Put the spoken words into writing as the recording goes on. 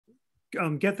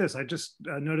get this. I just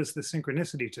noticed the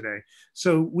synchronicity today.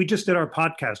 So we just did our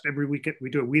podcast. Every week we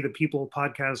do a We the People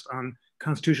podcast on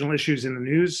constitutional issues in the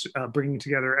news, bringing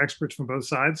together experts from both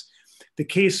sides. The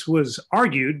case was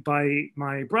argued by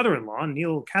my brother-in-law,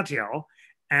 Neil Katyal.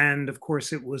 And of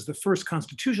course, it was the first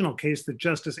constitutional case that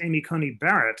Justice Amy Coney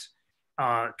Barrett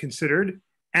considered.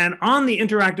 And on the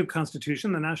Interactive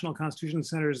Constitution, the National Constitution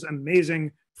Center's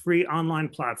amazing free online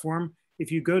platform,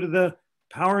 if you go to the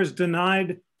Powers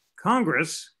Denied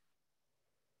Congress,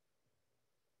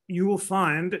 you will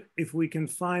find, if we can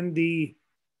find the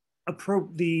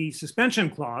suspension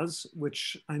clause,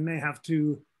 which I may have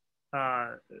to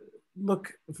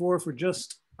look for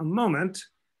just a moment,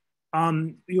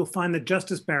 you'll find that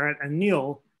Justice Barrett and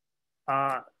Neil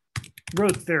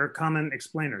wrote their common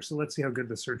explainer. So let's see how good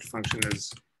the search function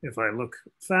is. If I look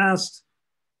fast,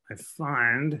 I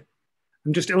find,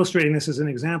 I'm just illustrating this as an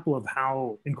example of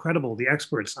how incredible the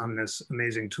experts on this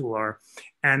amazing tool are.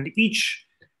 And each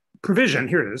provision,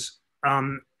 here it is,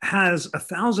 has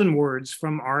 1,000 words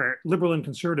from our liberal and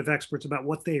conservative experts about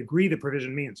what they agree the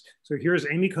provision means. So here's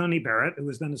Amy Coney Barrett, who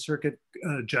was then a circuit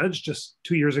judge just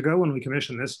 2 years ago when we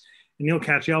commissioned this, and Neil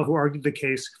Katyal, who argued the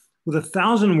case, with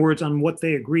 1,000 words on what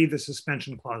they agree the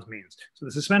suspension clause means. So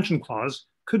the suspension clause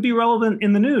could be relevant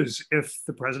in the news if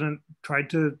the president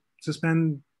tried to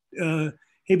suspend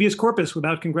habeas corpus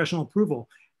without congressional approval.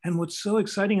 And what's so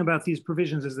exciting about these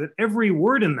provisions is that every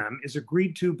word in them is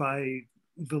agreed to by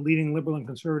the leading liberal and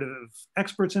conservative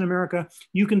experts in America.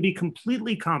 You can be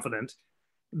completely confident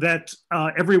that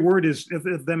every word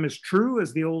of them is true,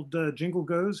 as the old jingle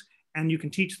goes, and you can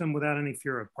teach them without any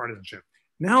fear of partisanship.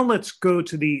 Now let's go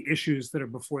to the issues that are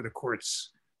before the courts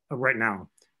right now.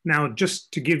 Now,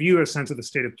 just to give you a sense of the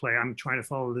state of play, I'm trying to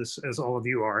follow this as all of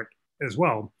you are as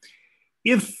well.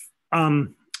 If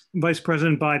Vice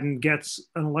President Biden gets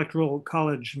an electoral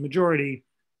college majority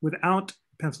without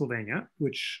Pennsylvania,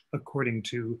 which according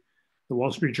to the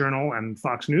Wall Street Journal and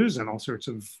Fox News and all sorts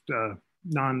of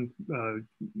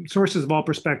sources of all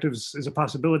perspectives is a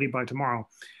possibility by tomorrow,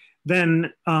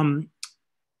 then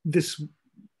this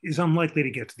is unlikely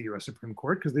to get to the US Supreme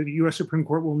Court, because the US Supreme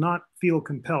Court will not feel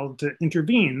compelled to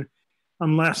intervene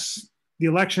unless the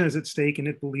election is at stake and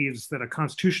it believes that a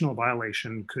constitutional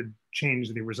violation could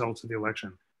change the results of the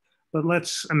election. But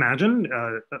let's imagine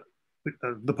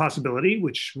the possibility,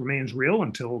 which remains real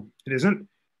until it isn't.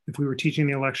 If we were teaching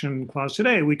the election clause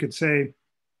today, we could say,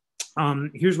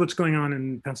 here's what's going on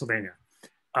in Pennsylvania.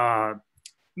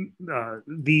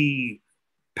 The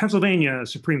Pennsylvania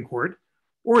Supreme Court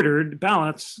ordered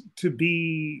ballots to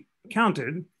be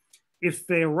counted if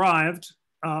they arrived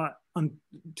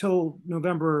until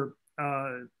November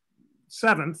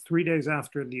 7th, 3 days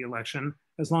after the election,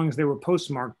 as long as they were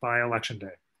postmarked by Election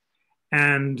Day.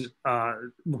 And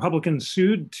Republicans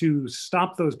sued to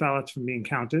stop those ballots from being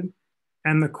counted.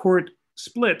 And the court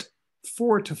split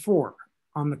 4-4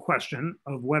 on the question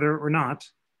of whether or not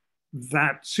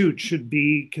that suit should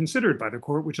be considered by the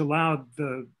court, which allowed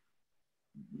the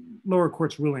lower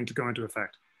court's ruling to go into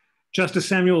effect. Justice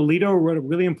Samuel Alito wrote a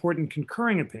really important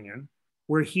concurring opinion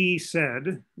where he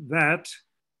said that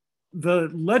the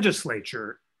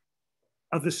legislature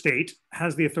of the state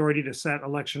has the authority to set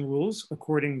election rules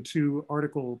according to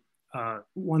Article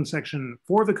 1, Section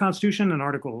 4 of the Constitution and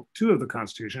Article 2 of the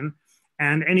Constitution.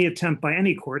 And any attempt by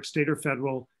any court, state or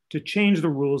federal, to change the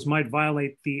rules might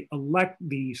violate the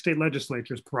state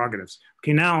legislature's prerogatives.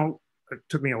 Okay, now, it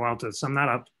took me a while to sum that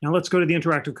up. Now let's go to the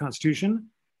Interactive Constitution.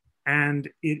 And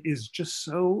it is just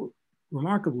so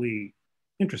remarkably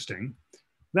interesting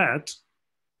that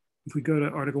if we go to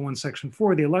Article 1, Section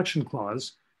 4, the election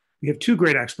clause, we have two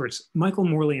great experts. Michael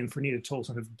Morley and Fernita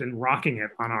Tolson have been rocking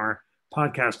it on our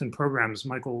podcast and programs.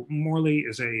 Michael Morley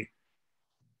is a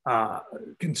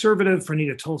conservative.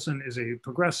 Fernita Tolson is a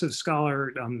progressive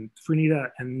scholar.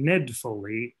 Fernita and Ned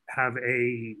Foley have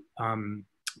a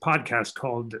podcast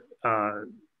called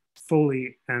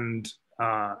Foley and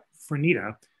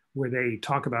Fernita, where they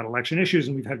talk about election issues.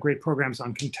 And we've had great programs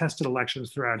on contested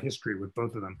elections throughout history with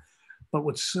both of them. But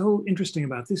what's so interesting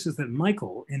about this is that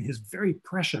Michael, in his very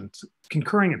prescient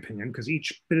concurring opinion, because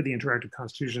each bit of the Interactive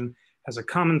Constitution has a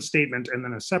common statement and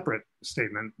then a separate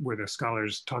statement where the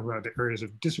scholars talk about the areas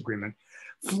of disagreement,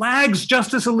 flags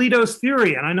Justice Alito's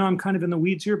theory. And I know I'm kind of in the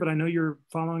weeds here, but I know you're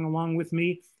following along with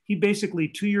me. He basically,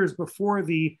 2 years before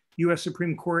the US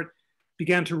Supreme Court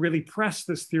began to really press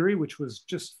this theory, which was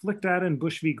just flicked at in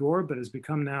Bush v. Gore, but has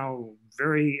become now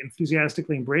very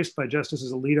enthusiastically embraced by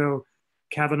Justices Alito,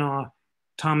 Kavanaugh,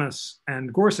 Thomas,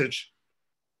 and Gorsuch.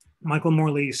 Michael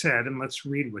Morley said, and let's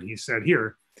read what he said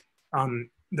here,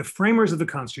 the framers of the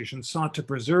Constitution sought to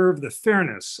preserve the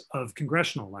fairness of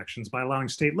congressional elections by allowing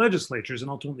state legislatures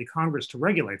and ultimately Congress to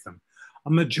regulate them. A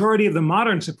majority of the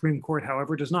modern Supreme Court,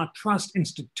 however, does not trust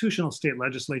institutional state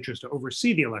legislatures to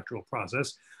oversee the electoral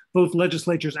process. Both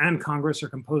legislatures and Congress are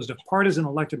composed of partisan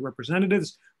elected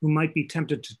representatives who might be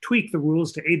tempted to tweak the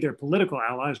rules to aid their political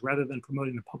allies rather than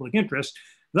promoting the public interest.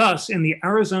 Thus, in the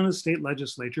Arizona State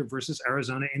Legislature versus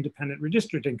Arizona Independent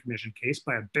Redistricting Commission case,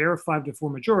 by a bare 5-4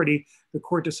 majority, the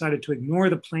court decided to ignore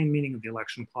the plain meaning of the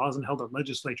election clause and held that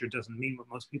legislature doesn't mean what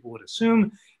most people would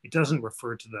assume. It doesn't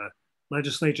refer to the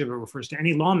legislature, but refers to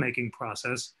any lawmaking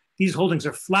process. These holdings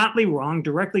are flatly wrong,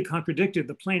 directly contradicted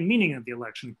the plain meaning of the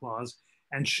election clause,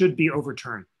 and should be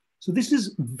overturned. So this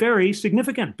is very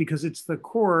significant because it's the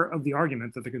core of the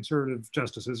argument that the conservative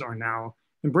justices are now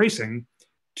embracing,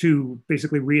 to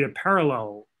basically read a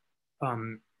parallel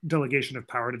delegation of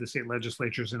power to the state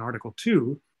legislatures in Article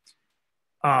 2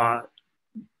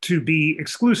 to be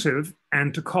exclusive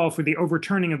and to call for the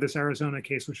overturning of this Arizona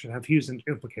case, which should have huge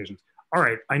implications. All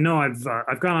right, I know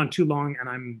I've gone on too long, and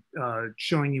I'm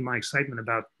showing you my excitement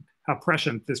about how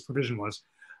prescient this provision was.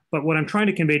 But what I'm trying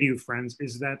to convey to you, friends,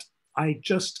 is that I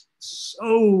just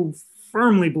so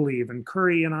firmly believe, and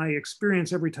Curry and I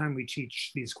experience every time we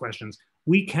teach these questions,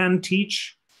 we can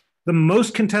teach the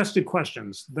most contested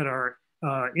questions that are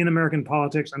in American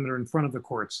politics and that are in front of the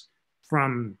courts,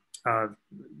 from the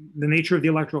nature of the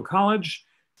Electoral College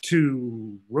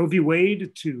to Roe v.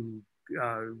 Wade to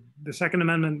the Second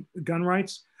Amendment gun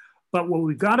rights. But what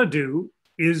we've got to do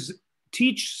is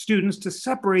teach students to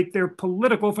separate their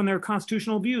political from their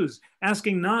constitutional views,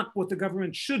 asking not what the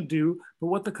government should do, but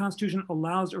what the Constitution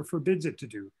allows or forbids it to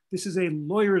do. This is a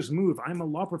lawyer's move. I'm a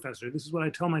law professor. This is what I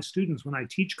tell my students when I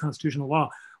teach constitutional law.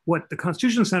 What the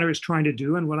Constitution Center is trying to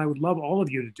do, and what I would love all of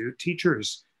you to do,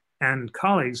 teachers and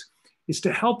colleagues, is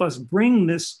to help us bring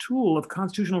this tool of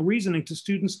constitutional reasoning to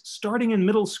students starting in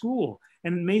middle school.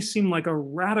 And it may seem like a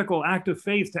radical act of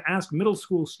faith to ask middle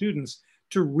school students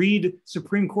to read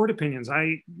Supreme Court opinions.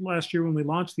 Last year when we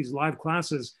launched these live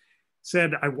classes,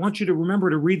 said, I want you to remember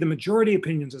to read the majority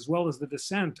opinions as well as the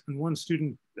dissent. And one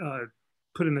student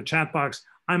put in the chat box,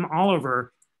 I'm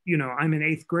Oliver, I'm in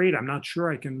 8th grade. I'm not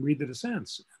sure I can read the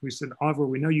dissents. We said, Oliver,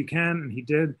 we know you can, and he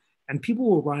did. And people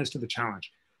will rise to the challenge.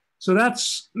 So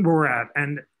that's where we're at.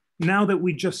 And now that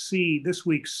we just see this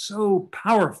week so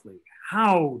powerfully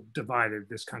how divided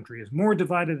this country is, more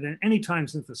divided than any time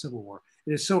since the Civil War,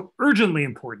 it is so urgently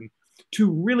important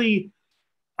to really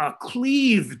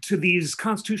cleave to these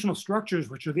constitutional structures,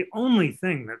 which are the only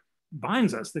thing that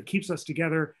binds us, that keeps us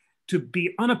together, to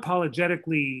be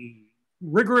unapologetically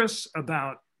rigorous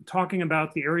about talking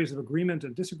about the areas of agreement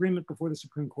and disagreement before the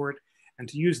Supreme Court, and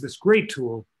to use this great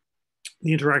tool,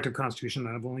 the Interactive Constitution.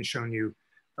 That I've only shown you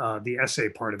the essay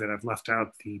part of it. I've left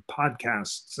out the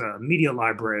podcasts, media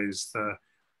libraries, the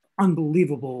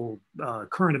unbelievable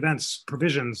current events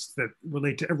provisions that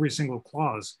relate to every single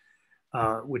clause,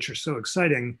 which are so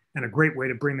exciting and a great way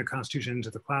to bring the Constitution into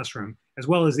the classroom, as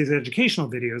well as these educational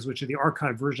videos, which are the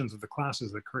archived versions of the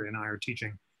classes that Curry and I are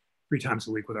teaching 3 times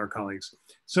a week with our colleagues.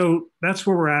 So that's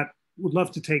where we're at. Would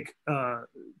love to take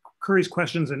Curry's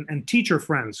questions, and teacher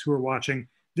friends who are watching.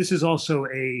 This is also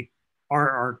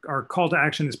our call to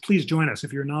action is please join us.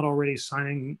 If you're not already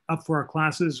signing up for our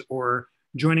classes or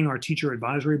joining our teacher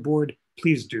advisory board,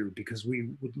 please do, because we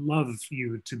would love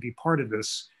you to be part of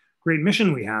this great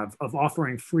mission we have of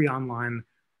offering free online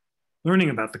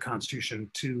learning about the Constitution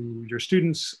to your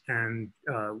students, and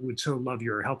would so love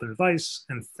your help and advice.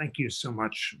 And thank you so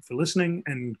much for listening.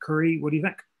 And Curry, what do you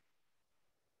think?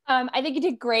 I think you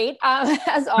did great,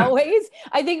 as always.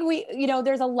 I think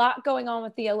there's a lot going on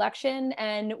with the election,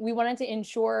 and we wanted to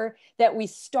ensure that we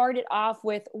started off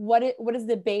with what is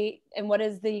the debate and what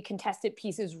is the contested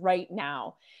pieces right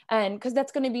now. And because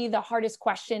that's going to be the hardest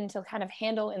question to kind of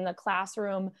handle in the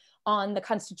classroom on the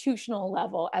constitutional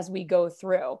level as we go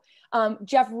through.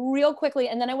 Jeff, real quickly,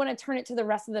 and then I want to turn it to the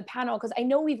rest of the panel, because I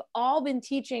know we've all been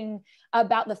teaching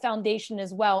about the foundation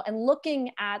as well and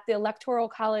looking at the Electoral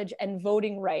College and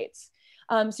voting rights.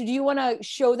 So do you want to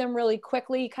show them really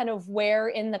quickly kind of where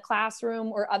in the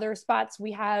classroom or other spots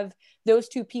we have those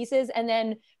 2 pieces? And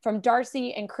then from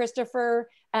Darcy and Christopher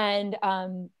and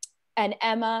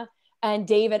Emma and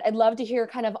David, I'd love to hear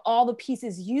kind of all the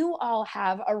pieces you all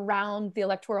have around the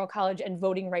Electoral College and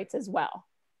voting rights as well.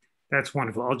 That's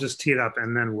wonderful. I'll just tee it up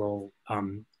and then we'll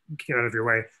get out of your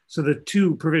way. So the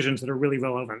 2 provisions that are really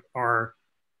relevant are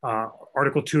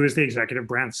Article 2 is the executive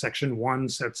branch. Section 1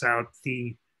 sets out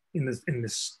in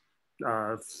this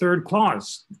 3rd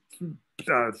clause,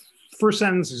 first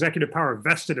sentence, executive power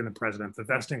vested in the president, the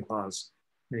vesting clause,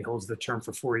 and he holds the term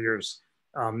for 4 years.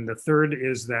 The third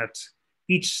is that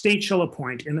each state shall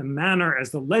appoint in a manner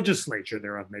as the legislature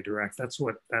thereof may direct. That's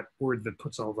what that word that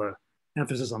puts all the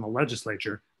emphasis on the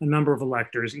legislature, a number of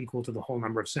electors equal to the whole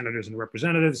number of senators and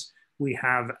representatives. We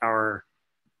have our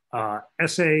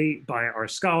essay by our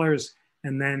scholars.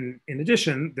 And then in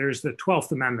addition, there's the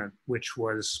 12th Amendment, which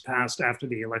was passed after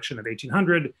the election of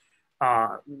 1800,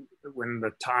 when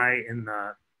the tie in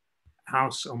the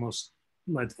House almost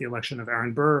led to the election of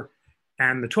Aaron Burr.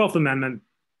 And the 12th Amendment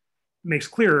makes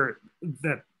clear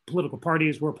that political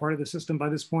parties were a part of the system by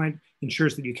this point,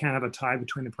 ensures that you can't have a tie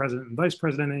between the president and vice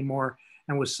president anymore,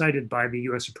 and was cited by the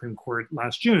US Supreme Court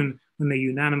last June when they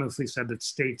unanimously said that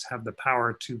states have the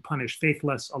power to punish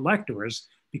faithless electors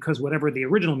because whatever the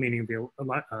original meaning of the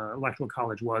Electoral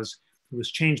College was, it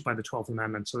was changed by the 12th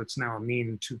Amendment. So it's now a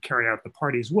mean to carry out the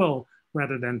party's will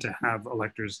rather than to have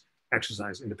electors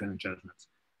exercise independent judgments.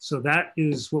 So that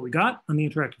is what we got on the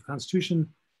Interactive Constitution.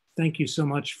 Thank you so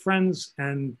much, friends,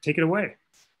 and take it away.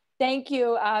 Thank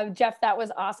you, Jeff. That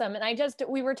was awesome. And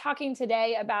we were talking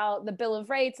today about the Bill of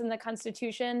Rights and the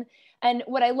Constitution. And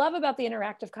what I love about the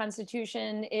Interactive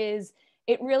Constitution is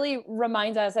it really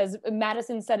reminds us, as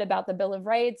Madison said about the Bill of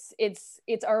Rights, it's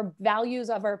our values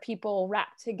of our people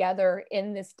wrapped together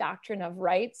in this doctrine of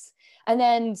rights. And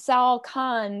then Sal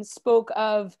Khan spoke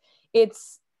of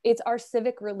it's our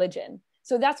civic religion.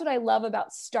 So that's what I love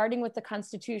about starting with the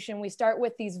Constitution. We start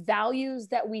with these values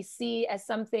that we see as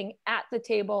something at the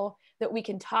table that we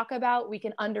can talk about, we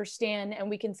can understand, and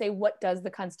we can say, what does the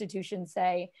Constitution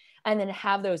say? And then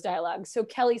have those dialogues. So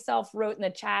Kelly Self wrote in the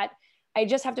chat, I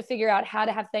just have to figure out how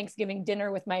to have Thanksgiving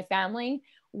dinner with my family.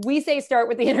 We say start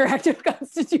with the Interactive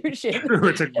Constitution. True,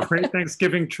 it's a great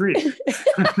Thanksgiving treat.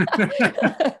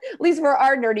 At least for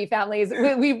our nerdy families,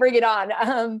 we bring it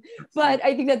on. But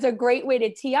I think that's a great way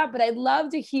to tee up. But I'd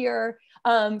love to hear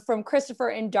from Christopher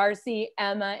and Darcy,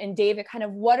 Emma and David, kind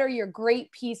of what are your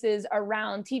great pieces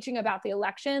around teaching about the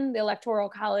election, the Electoral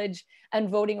College, and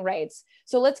voting rights.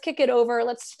 So let's kick it over.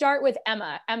 Let's start with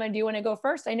Emma. Emma, do you want to go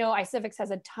first? I know iCivics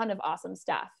has a ton of awesome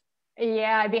stuff.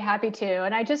 Yeah, I'd be happy to.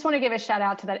 And I just want to give a shout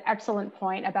out to that excellent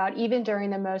point about even during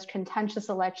the most contentious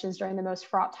elections, during the most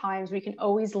fraught times, we can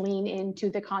always lean into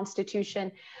the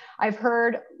Constitution. I've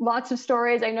heard lots of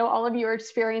stories. I know all of you are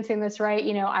experiencing this, right?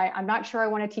 You know, I'm not sure I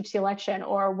want to teach the election,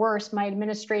 or worse, my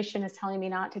administration is telling me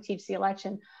not to teach the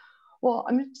election. Well,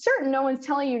 I'm certain no one's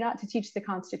telling you not to teach the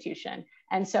Constitution.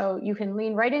 And so you can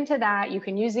lean right into that. You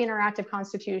can use the Interactive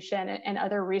Constitution and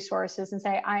other resources and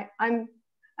say,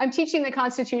 I'm teaching the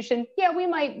Constitution. Yeah, we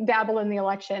might dabble in the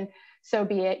election, so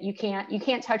be it. You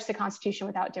can't touch the Constitution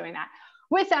without doing that.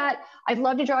 With that, I'd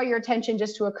love to draw your attention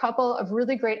just to a couple of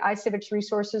really great iCivics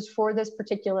resources for this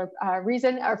particular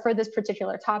reason, or for this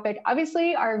particular topic.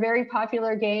 Obviously, our very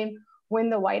popular game, Win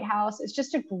the White House, is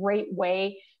just a great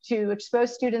way to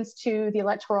expose students to the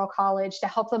Electoral College, to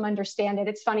help them understand it.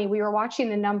 It's funny, we were watching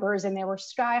the numbers and they were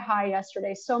sky high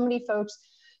yesterday. So many folks,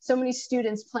 so many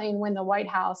students playing Win the White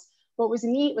House. What was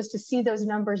neat was to see those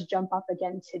numbers jump up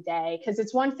again today, because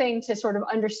it's one thing to sort of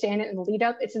understand it and lead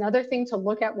up. It's another thing to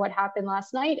look at what happened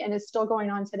last night and is still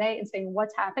going on today and saying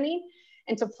what's happening,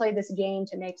 and to play this game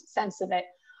to make sense of it.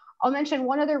 I'll mention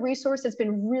one other resource that's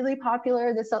been really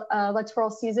popular this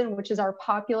electoral season, which is our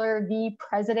popular The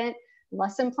President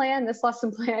lesson plan. This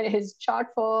lesson plan is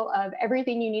chock full of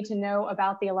everything you need to know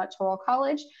about the Electoral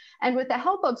College. And with the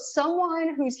help of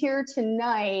someone who's here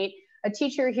tonight, a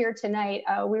teacher here tonight,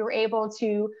 we were able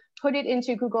to put it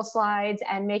into Google Slides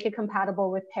and make it compatible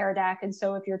with Pear Deck. And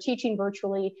so if you're teaching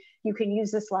virtually, you can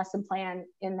use this lesson plan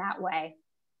in that way.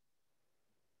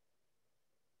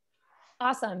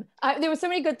 Awesome. There were so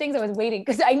many good things I was waiting,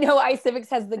 because I know iCivics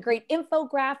has the great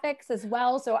infographics as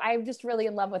well. So I'm just really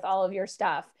in love with all of your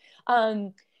stuff.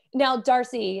 Now,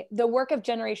 Darcy, the work of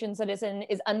Generation Citizen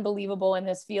is unbelievable in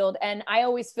this field. And I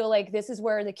always feel like this is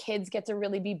where the kids get to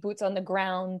really be boots on the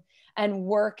ground and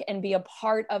work and be a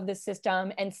part of the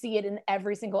system and see it in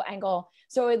every single angle.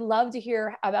 So I'd love to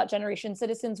hear about Generation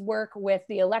Citizen's work with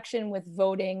the election, with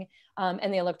voting,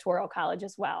 and the Electoral College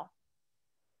as well.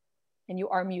 And you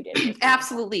are muted.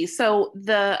 Absolutely. So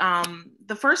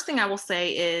the first thing I will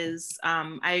say is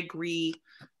I agree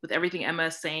with everything Emma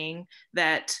is saying,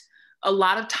 that a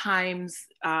lot of times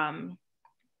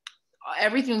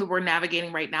everything that we're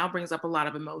navigating right now brings up a lot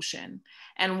of emotion.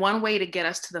 And one way to get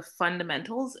us to the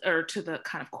fundamentals, or to the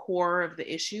kind of core of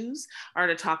the issues, are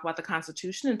to talk about the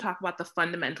Constitution and talk about the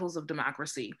fundamentals of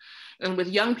democracy. And with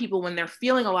young people, when they're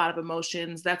feeling a lot of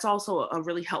emotions, that's also a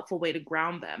really helpful way to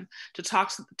ground them, to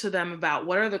talk to them about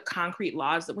what are the concrete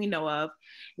laws that we know of,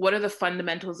 what are the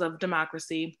fundamentals of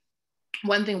democracy,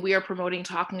 one thing we are promoting,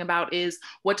 talking about, is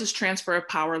what does transfer of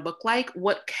power look like?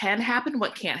 What can happen?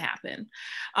 What can't happen?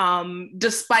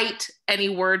 Despite any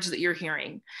words that you're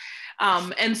hearing.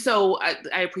 And so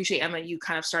I appreciate, Emma, you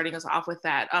kind of starting us off with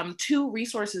that. Two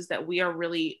resources that we are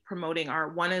really promoting are,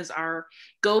 one is our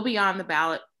Go Beyond the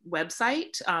Ballot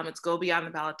website. It's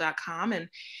gobeyondtheballot.com. And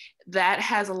that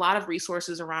has a lot of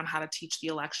resources around how to teach the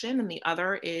election. And the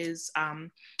other is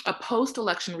a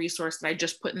post-election resource that I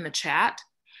just put in the chat.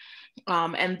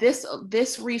 And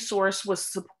this resource was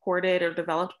supported or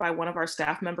developed by one of our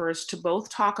staff members to both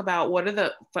talk about what are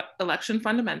the election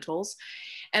fundamentals,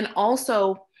 and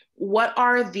also what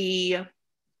are the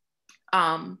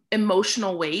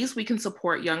emotional ways we can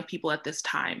support young people at this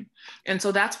time. And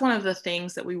so that's one of the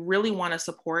things that we really want to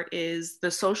support, is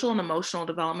the social and emotional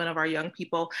development of our young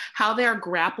people, how they're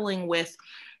grappling with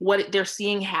what they're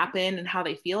seeing happen and how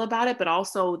they feel about it, but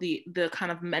also the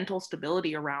kind of mental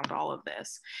stability around all of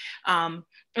this. And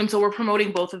so we're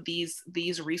promoting both of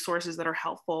these resources that are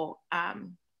helpful.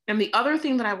 And the other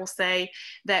thing that I will say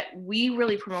that we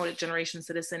really promote at Generation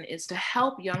Citizen is to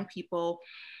help young people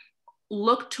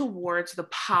look towards the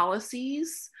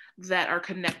policies that are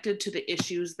connected to the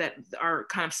issues that are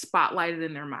kind of spotlighted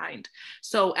in their mind.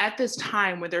 So at this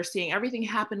time where they're seeing everything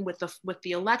happen with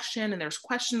the election, and there's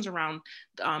questions around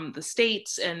the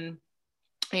states and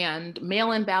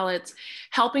mail-in ballots,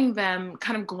 helping them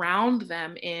kind of ground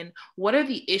them in what are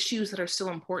the issues that are still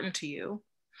important to you,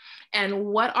 and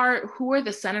who are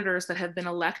the senators that have been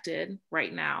elected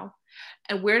right now,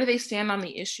 and where do they stand on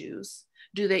the issues?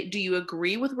 Do you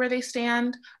agree with where they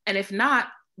stand? And if not,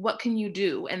 what can you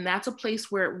do? And that's a place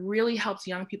where it really helps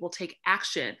young people take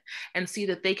action and see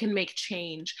that they can make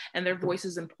change and their voice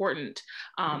is important.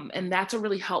 And that's a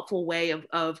really helpful way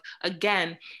of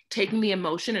again, taking the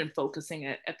emotion and focusing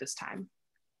it at this time.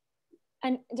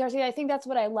 And Darcy, I think that's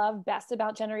what I love best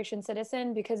about Generation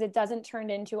Citizen, because it doesn't turn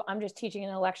into, I'm just teaching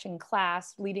an election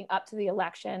class leading up to the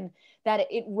election, that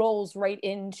it rolls right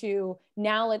into,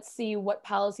 now let's see what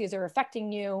policies are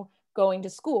affecting you going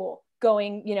to school,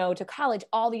 going, to college,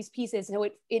 all these pieces. So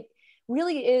it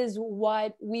really is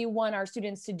what we want our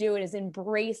students to do, is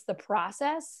embrace the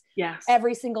process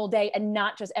every single day and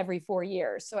not just every 4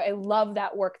 years. So I love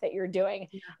that work that you're doing.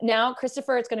 Yeah. Now,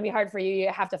 Christopher, it's going to be hard for you. You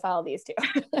have to follow these two.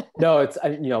 No, it's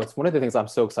one of the things I'm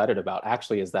so excited about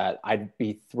actually, is that I'm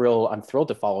thrilled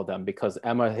to follow them, because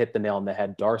Emma hit the nail on the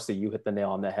head. Darcy, you hit the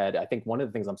nail on the head. I think one of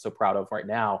the things I'm so proud of right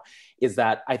now is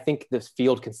that I think this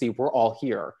field can see we're all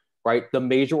here. Right? The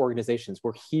major organizations,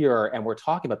 we're here and we're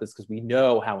talking about this because we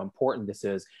know how important this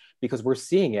is, because we're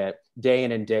seeing it day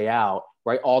in and day out,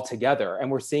 right? All together. And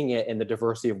we're seeing it in the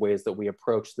diversity of ways that we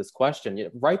approach this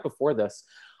question. Right before this,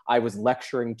 I was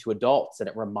lecturing to adults, and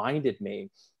it reminded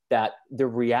me that the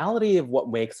reality of what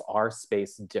makes our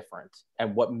space different,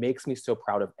 and what makes me so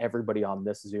proud of everybody on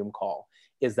this Zoom call,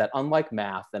 is that unlike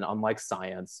math and unlike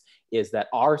science, is that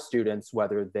our students,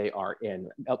 whether they are in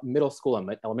middle school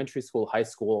and elementary school, high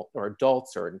school, or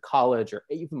adults, or in college, or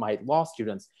even my law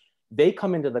students, they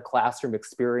come into the classroom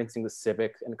experiencing the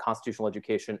civic and constitutional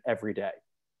education every day.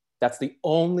 That's the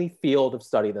only field of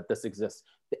study that this exists.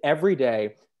 Every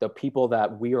day, the people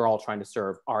that we are all trying to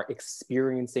serve are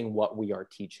experiencing what we are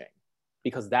teaching,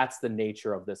 because that's the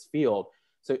nature of this field.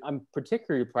 So I'm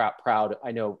particularly proud,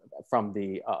 I know from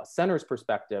the center's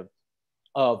perspective,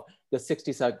 of the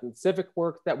 60-second civic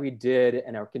work that we did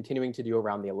and are continuing to do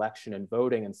around the election and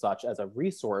voting and such as a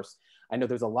resource. I know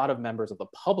there's a lot of members of the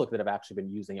public that have actually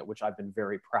been using it, which I've been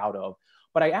very proud of.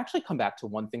 But I actually come back to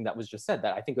one thing that was just said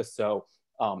that I think is so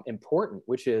important,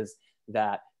 which is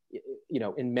that,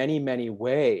 in many, many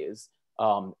ways,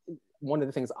 one of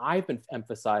the things I've been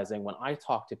emphasizing when I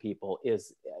talk to people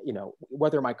is,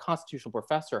 whether my constitutional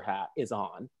professor hat is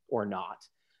on or not,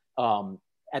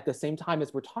 at the same time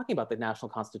as we're talking about the national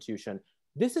constitution,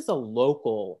 this is a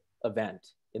local event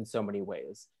in so many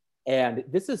ways. And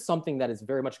this is something that is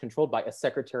very much controlled by a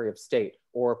secretary of state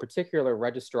or a particular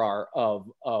registrar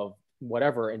of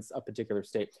whatever in a particular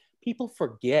state. People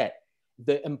forget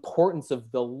the importance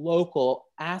of the local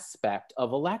aspect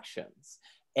of elections.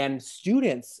 And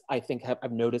students, I think,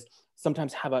 I've noticed,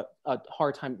 sometimes have a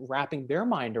hard time wrapping their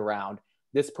mind around,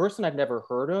 this person I've never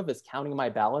heard of is counting my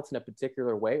ballots in a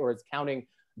particular way, or is counting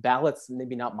ballots,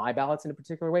 maybe not my ballots, in a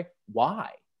particular way. Why?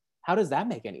 How does that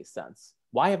make any sense?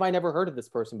 Why have I never heard of this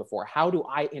person before? How do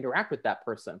I interact with that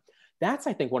person? That's,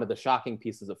 I think, one of the shocking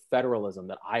pieces of federalism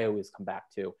that I always come back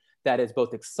to, that is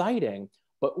both exciting,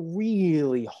 but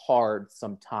really hard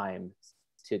sometimes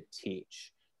to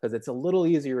teach. Because it's a little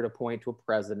easier to point to a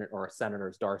president or a senator,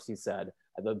 as Darcy said,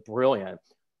 brilliant.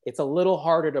 It's a little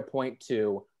harder to point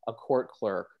to a court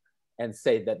clerk and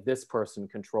say that this person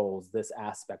controls this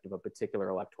aspect of a particular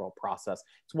electoral process.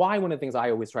 It's why one of the things I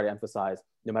always try to emphasize,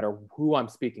 no matter who I'm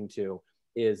speaking to,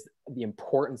 is the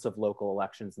importance of local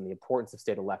elections and the importance of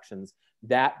state elections.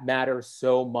 That matters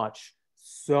so much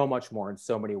more in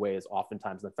so many ways,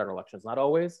 oftentimes than federal elections. Not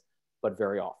always, but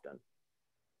very often.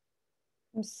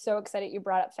 I'm so excited you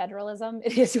brought up federalism.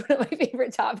 It is one of my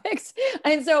favorite topics.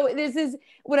 And so this is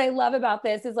what I love about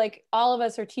this is like all of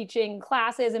us are teaching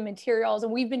classes and materials,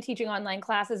 and we've been teaching online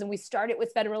classes, and we started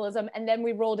with federalism and then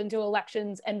we rolled into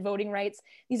elections and voting rights.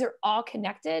 These are all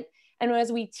connected. And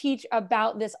as we teach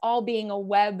about this all being a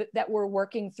web that we're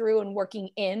working through and working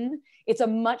in, it's a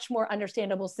much more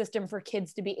understandable system for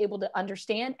kids to be able to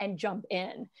understand and jump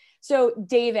in. So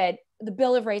David, the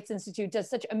Bill of Rights Institute does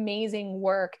such amazing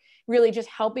work, really just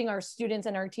helping our students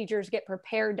and our teachers get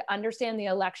prepared to understand the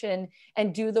election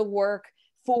and do the work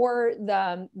for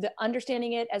the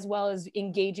understanding it as well as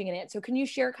engaging in it. So can you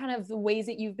share kind of the ways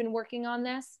that you've been working on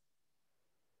this?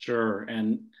 Sure,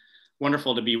 and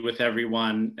wonderful to be with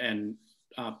everyone, and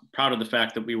proud of the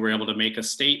fact that we were able to make a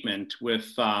statement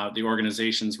with the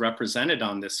organizations represented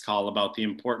on this call about the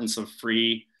importance of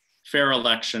free, fair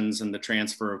elections and the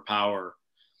transfer of power.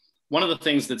 One of the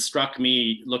things that struck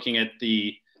me looking at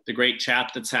the great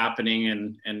chat that's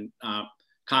happening and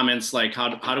comments like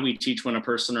how do we teach when a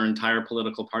person or entire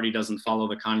political party doesn't follow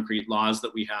the concrete laws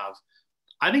that we have?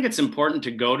 I think it's important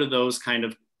to go to those kind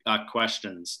of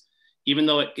questions, even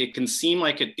though it can seem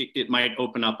like it might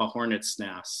open up a hornet's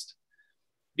nest.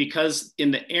 Because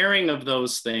in the airing of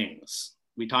those things,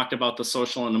 we talked about the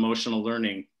social and emotional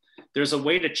learning, there's a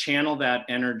way to channel that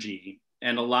energy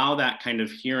and allow that kind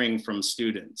of hearing from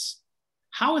students.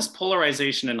 How does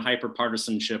polarization and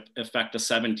hyperpartisanship affect a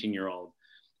 17-year-old?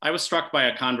 I was struck by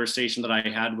a conversation that I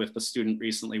had with a student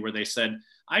recently where they said,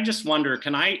 I just wonder,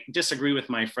 can I disagree with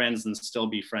my friends and still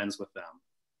be friends with them?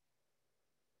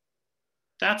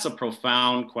 That's a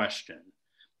profound question.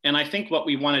 And I think what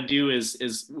we want to do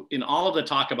is in all of the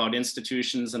talk about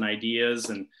institutions and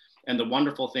ideas and the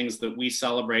wonderful things that we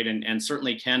celebrate and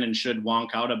certainly can and should wonk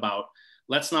out about,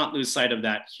 let's not lose sight of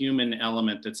that human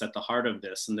element that's at the heart of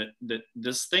this, and that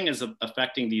this thing is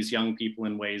affecting these young people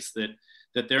in ways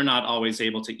that they're not always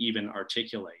able to even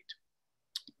articulate.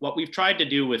 What we've tried to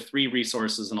do with 3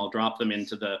 resources, and I'll drop them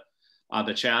into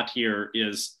the chat here,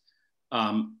 is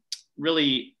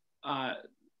really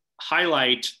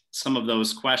highlight some of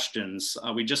those questions.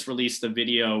 We just released a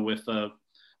video with a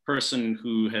person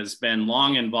who has been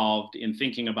long involved in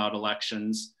thinking about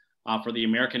elections. For the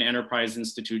American Enterprise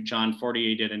Institute, John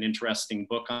Fortier did an interesting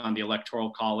book on the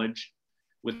Electoral College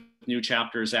with new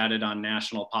chapters added on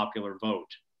national popular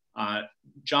vote.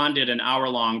 John did an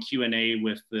hour-long Q&A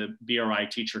with the BRI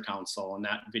Teacher Council, and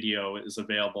that video is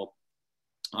available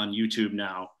on YouTube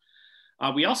now.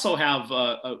 We also have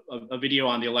a video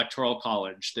on the Electoral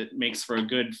College that makes for a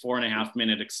good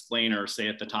 4.5-minute explainer, say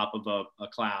at the top of a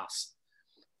class.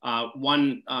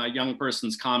 One young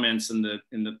person's comments in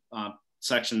the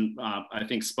section, I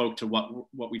think, spoke to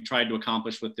what we tried to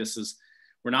accomplish with this is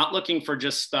we're not looking for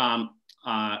just kind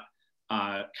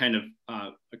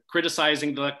of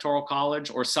criticizing the Electoral College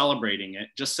or celebrating it,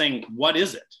 just saying, what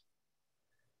is it?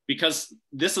 Because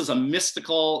this is a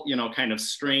mystical, kind of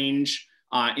strange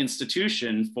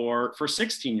institution for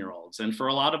 16-year-olds and for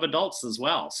a lot of adults as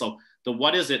well. So the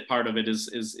what is it part of it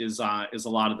is a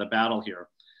lot of the battle here.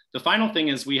 The final thing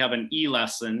is we have an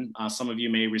e-lesson. Some of you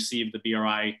may receive the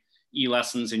BRI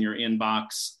e-lessons in your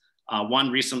inbox. One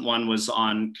recent one was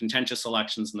on contentious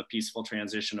elections and the peaceful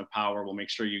transition of power. We'll make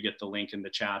sure you get the link in the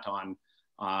chat on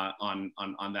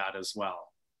that as well.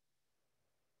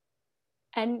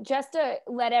 And just to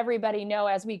let everybody know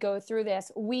as we go through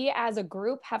this, we as a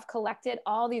group have collected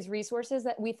all these resources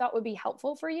that we thought would be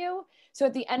helpful for you. So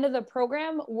at the end of the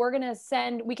program,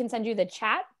 we can send you the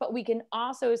chat, but we can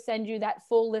also send you that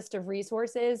full list of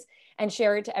resources and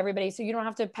share it to everybody. So you don't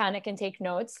have to panic and take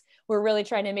notes. We're really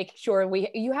trying to make sure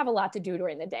you have a lot to do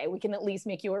during the day. We can at least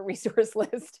make you a resource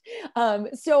list.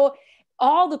 So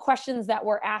all the questions that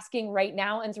we're asking right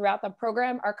now and throughout the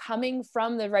program are coming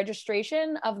from the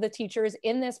registration of the teachers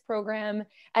in this program,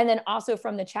 and then also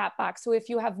from the chat box. So if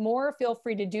you have more, feel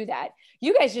free to do that.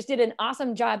 You guys just did an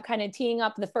awesome job kind of teeing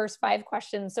up the first 5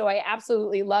 questions, so I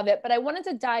absolutely love it. But I wanted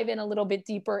to dive in a little bit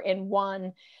deeper in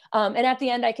one. And at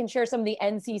the end, I can share some of the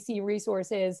NCC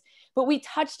resources, but we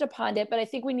touched upon it, but I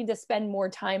think we need to spend more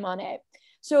time on it.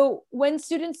 So when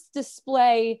students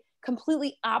display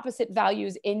completely opposite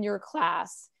values in your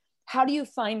class, how do you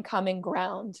find common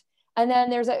ground? And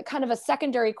then there's a kind of a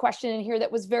secondary question in here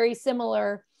that was very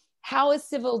similar. How is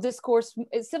civil discourse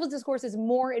is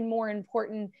more and more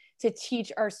important to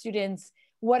teach our students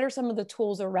what are some of the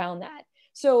tools around that?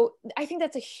 So I think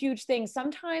that's a huge thing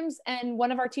sometimes. And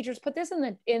one of our teachers put this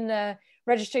in the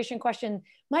registration question: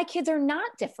 my kids are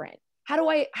not different. How do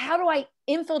I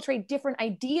infiltrate different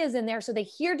ideas in there so they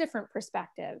hear different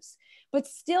perspectives? But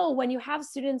still, when you have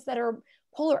students that are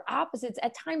polar opposites,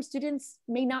 at times students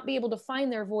may not be able to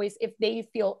find their voice if they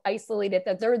feel isolated,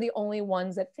 that they're the only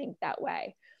ones that think that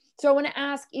way. So I want to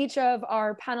ask each of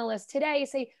our panelists today,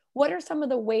 say, what are some of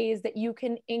the ways that you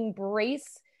can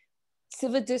embrace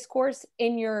civic discourse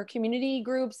in your community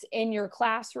groups, in your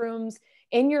classrooms,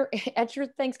 at your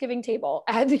Thanksgiving table,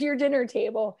 at your dinner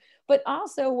table, but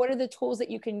also what are the tools that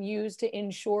you can use to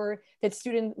ensure that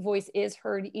student voice is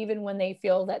heard even when they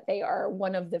feel that they are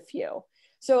one of the few?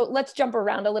 So let's jump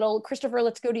around a little. Christopher,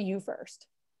 let's go to you first.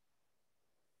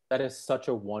 That is such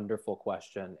a wonderful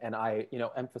question. And I,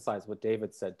 emphasize what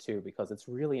David said too, because it's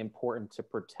really important to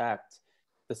protect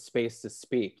the space to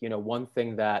speak. One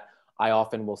thing that I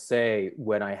often will say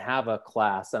when I have a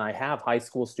class, and I have high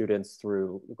school students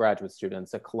through graduate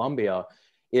students at Columbia,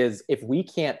 is if we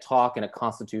can't talk in a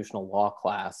constitutional law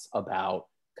class about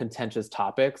contentious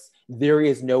topics, there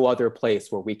is no other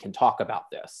place where we can talk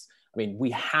about this. I mean, we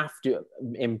have to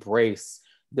embrace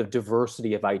the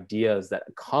diversity of ideas that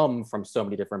come from so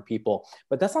many different people,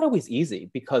 but that's not always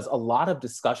easy because a lot of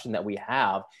discussion that we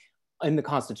have in the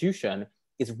Constitution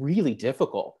is really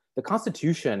difficult. The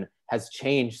Constitution has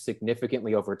changed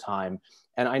significantly over time.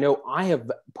 And I know I have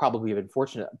probably been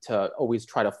fortunate to always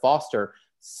try to foster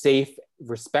safe,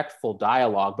 respectful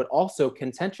dialogue, but also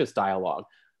contentious dialogue.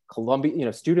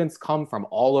 Columbia, students come from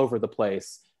all over the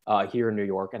place here in New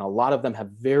York, and a lot of them have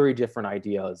very different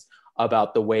ideas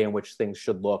about the way in which things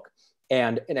should look.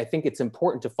 And I think it's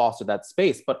important to foster that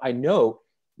space, but I know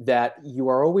that you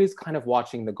are always kind of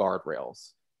watching the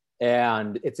guardrails.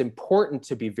 And it's important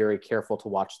to be very careful to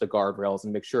watch the guardrails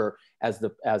and make sure as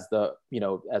the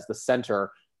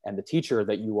center and the teacher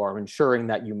that you are ensuring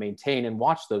that you maintain and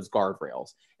watch those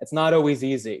guardrails. It's not always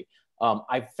easy.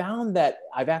 I've found that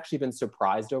I've actually been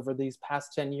surprised over these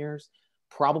past 10 years,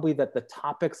 probably that the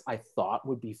topics I thought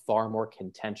would be far more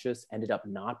contentious ended up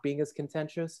not being as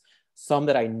contentious. Some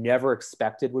that I never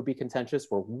expected would be contentious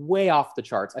were way off the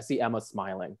charts. I see Emma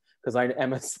smiling because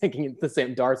Emma's thinking the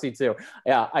same, Darcy too.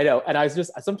 Yeah, I know. And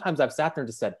sometimes I've sat there and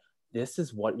just said, this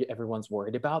is what everyone's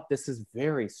worried about. This is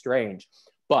very strange.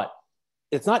 But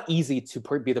it's not easy to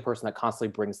be the person that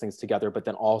constantly brings things together, but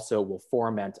then also will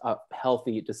foment a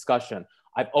healthy discussion.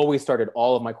 I've always started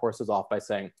all of my courses off by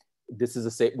saying,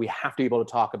 we have to be able to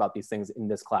talk about these things in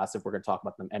this class if we're going to talk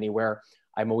about them anywhere.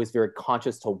 I'm always very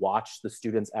conscious to watch the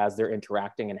students as they're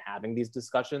interacting and having these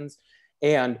discussions.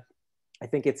 And I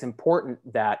think it's important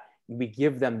that we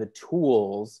give them the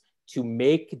tools to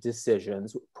make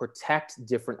decisions, protect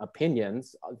different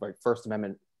opinions, like First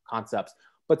Amendment concepts,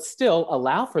 but still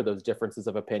allow for those differences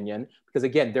of opinion, because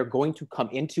again, they're going to come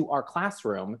into our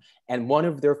classroom and one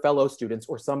of their fellow students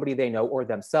or somebody they know or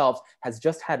themselves has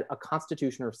just had a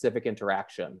constitutional or civic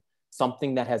interaction,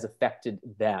 something that has affected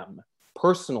them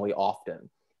personally often.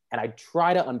 And I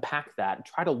try to unpack that and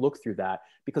try to look through that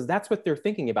because that's what they're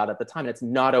thinking about at the time. And it's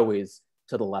not always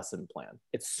to the lesson plan.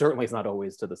 It certainly is not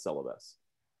always to the syllabus.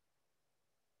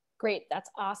 Great, that's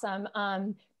awesome.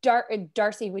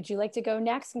 Darcy, would you like to go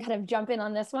next and kind of jump in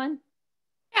on this one?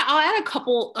 Yeah, I'll add a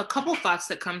couple thoughts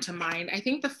that come to mind. I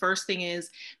think the first thing is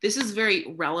this is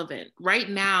very relevant. Right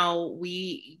now,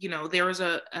 there is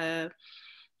a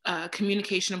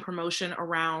communication and promotion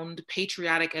around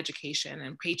patriotic education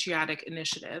and patriotic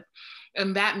initiative.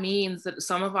 And that means that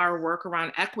some of our work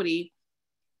around equity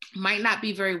might not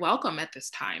be very welcome at this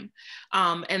time.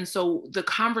 And so the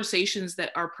conversations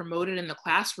that are promoted in the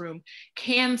classroom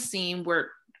can seem, where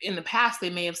in the past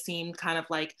they may have seemed kind of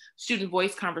like student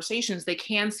voice conversations, they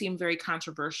can seem very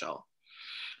controversial.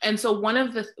 And so one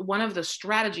of the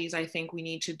strategies I think we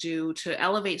need to do to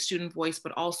elevate student voice,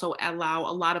 but also allow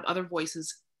a lot of other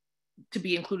voices to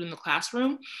be included in the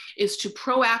classroom, is to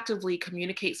proactively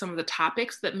communicate some of the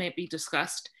topics that may be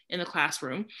discussed in the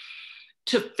classroom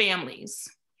to families,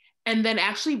 and then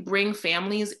actually bring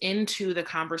families into the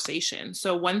conversation.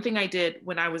 So one thing I did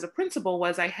when I was a principal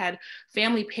was I had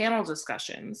family panel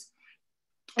discussions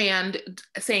and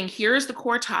saying, here's the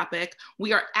core topic.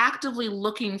 We are actively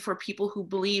looking for people who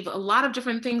believe a lot of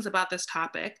different things about this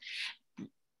topic,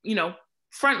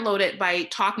 front load it by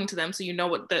talking to them so you know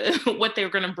what they're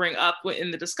going to bring up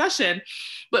in the discussion,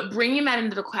 but bringing that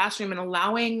into the classroom and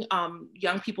allowing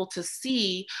young people to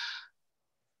see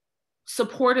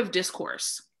supportive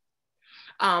discourse.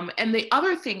 And the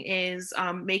other thing is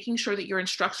making sure that your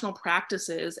instructional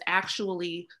practices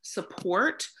actually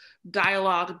support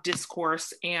dialogue,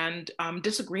 discourse, and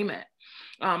disagreement.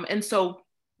 And so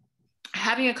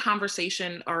having a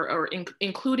conversation or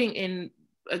including in,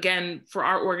 again, for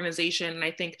our organization, and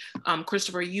I think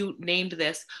Christopher, you named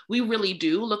this, we really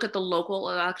do look at the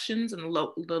local elections and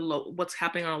what's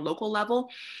happening on a local level,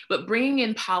 but bringing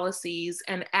in policies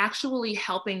and actually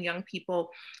helping young people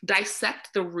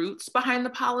dissect the roots behind the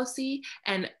policy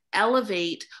and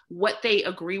elevate what they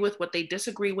agree with, what they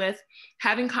disagree with,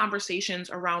 having conversations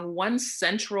around one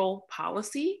central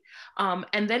policy.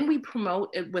 And then we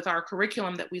promote with our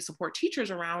curriculum that we support teachers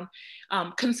around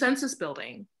consensus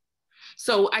building.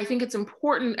 So I think it's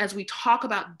important as we talk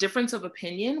about difference of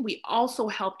opinion, we also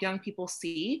help young people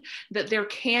see that there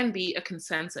can be a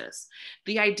consensus.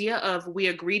 The idea of we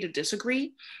agree to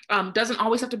disagree doesn't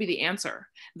always have to be the answer,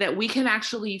 that we can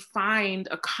actually find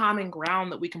a common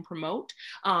ground that we can promote,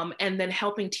 and then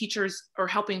helping teachers or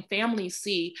helping families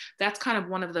see that's kind of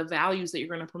one of the values that you're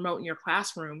going to promote in your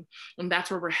classroom, and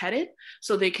that's where we're headed.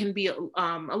 So they can be a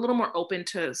little more open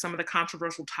to some of the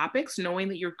controversial topics, knowing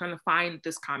that you're going to find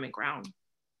this common ground.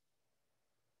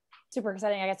 Super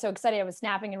exciting. I got so excited I was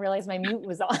snapping and realized my mute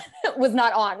was on, was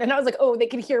not on. And I was like, oh, they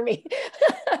can hear me.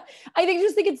 I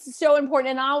think it's so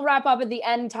important. And I'll wrap up at the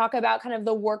end and talk about kind of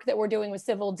the work that we're doing with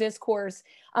civil discourse.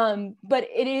 But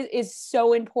it is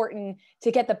so important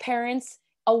to get the parents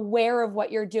aware of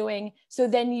what you're doing. So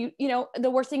then you know,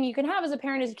 the worst thing you can have as a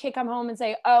parent is a kid come home and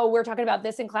say, oh, we're talking about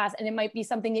this in class. And it might be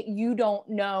something that you don't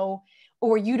know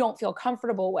or you don't feel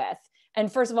comfortable with. And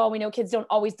first of all, we know kids don't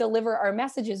always deliver our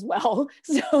messages well.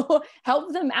 So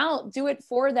help them out, do it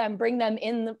for them, bring them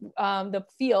in the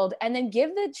field, and then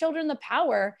give the children the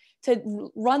power to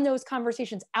run those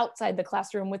conversations outside the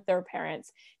classroom with their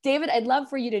parents. David, I'd love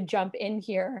for you to jump in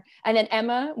here. And then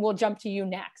Emma, we'll jump to you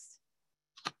next.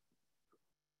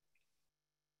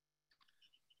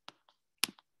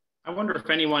 I wonder if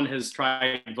anyone has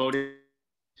tried voting.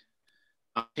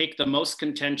 Take the most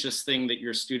contentious thing that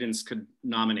your students could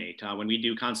nominate. When we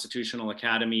do Constitutional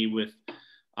Academy with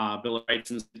Bill of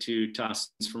Rights Institute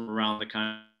students from around the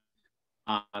country,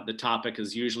 the topic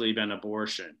has usually been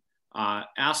abortion.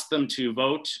 Ask them to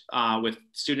vote with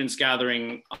students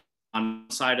gathering on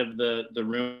the side of the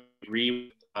room,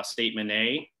 agree with statement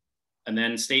A, and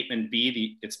then statement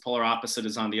B, its polar opposite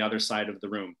is on the other side of the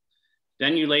room.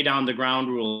 Then you lay down the ground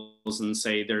rules and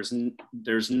say there's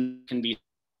can be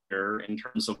in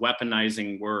terms of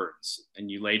weaponizing words, and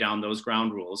you lay down those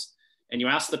ground rules, and you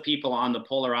ask the people on the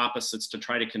polar opposites to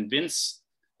try to convince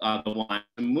the one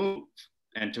to move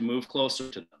and to move closer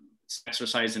to them. It's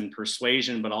exercise in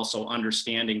persuasion, but also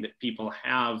understanding that people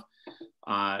have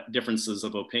differences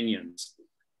of opinions.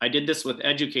 I did this with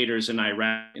educators in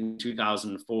Iraq in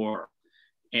 2004,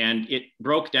 and it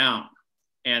broke down.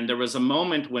 And there was a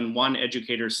moment when one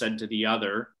educator said to the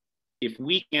other, if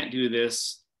we can't do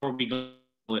this, how are we going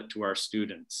to it to our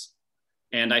students?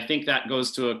 And I think that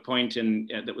goes to a point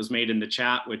that was made in the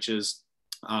chat, which is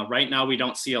right now we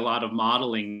don't see a lot of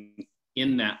modeling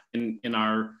in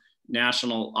our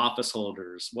national office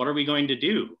holders. What are we going to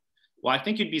do? Well, I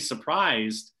think you'd be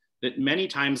surprised that many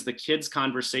times the kids'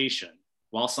 conversation,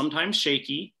 while sometimes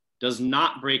shaky, does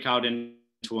not break out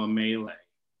into a melee.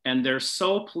 And they're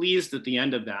so pleased at the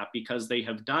end of that because they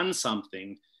have done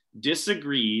something,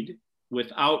 disagreed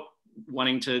without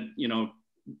wanting to,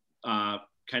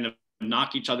 kind of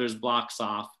knock each other's blocks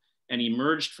off, and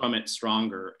emerged from it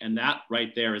stronger. And that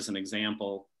right there is an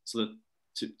example so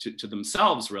that to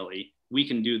themselves, really, we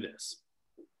can do this.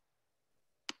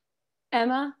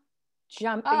 Emma,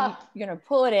 jump in. You're gonna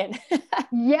pull it in.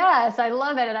 Yes, I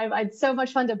love it. And it's so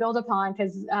much fun to build upon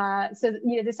because,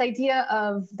 this idea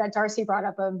of that Darcy brought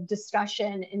up of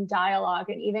discussion and dialogue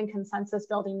and even consensus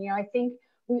building, I think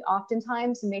we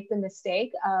oftentimes make the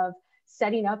mistake of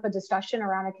setting up a discussion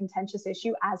around a contentious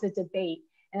issue as a debate.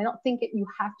 And I don't think you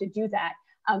have to do that.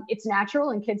 It's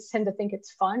natural and kids tend to think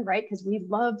it's fun, right? Because we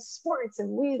love sports and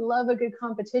we love a good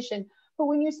competition. But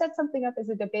when you set something up as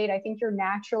a debate, I think you're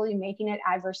naturally making it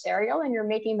adversarial and you're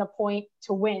making the point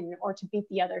to win or to beat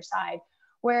the other side.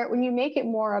 Where when you make it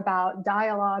more about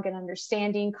dialogue and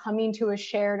understanding, coming to a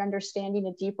shared understanding,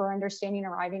 a deeper understanding,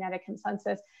 arriving at a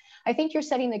consensus, I think you're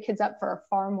setting the kids up for a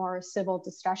far more civil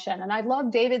discussion. And I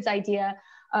love David's idea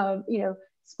of,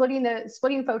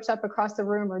 splitting folks up across the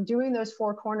room or doing those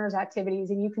four corners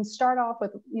activities. And you can start off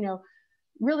with,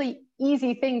 really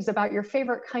easy things about your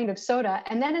favorite kind of soda.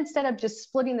 And then instead of just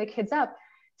splitting the kids up,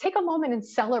 take a moment and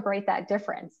celebrate that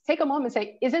difference. Take a moment and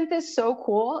say, isn't this so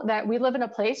cool that we live in a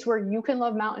place where you can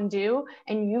love Mountain Dew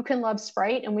and you can love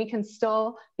Sprite and we can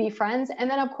still be friends? And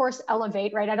then of course,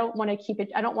 elevate, right? I don't want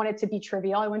it to be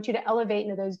trivial. I want you to elevate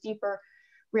into those deeper,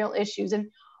 real issues. And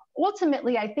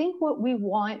ultimately, I think what we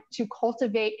want to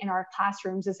cultivate in our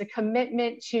classrooms is a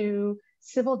commitment to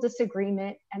civil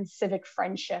disagreement, and civic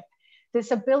friendship.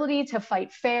 This ability to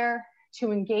fight fair,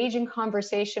 to engage in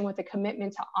conversation with a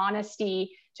commitment to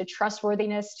honesty, to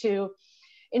trustworthiness, to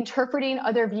interpreting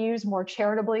other views more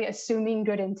charitably, assuming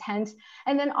good intent.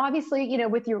 And then obviously, you know,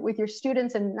 with your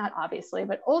students, and not obviously,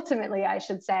 but ultimately, I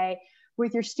should say,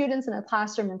 with your students in a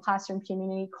classroom and classroom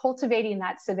community, cultivating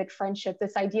that civic friendship,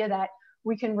 this idea that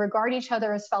we can regard each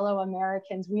other as fellow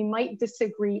Americans. We might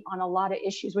disagree on a lot of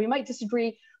issues. We might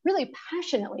disagree really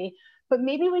passionately, but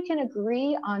maybe we can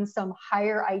agree on some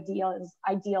higher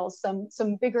ideals,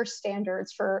 some bigger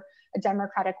standards for a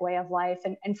democratic way of life,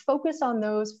 and focus on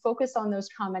those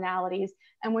commonalities.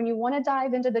 And when you want to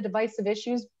dive into the divisive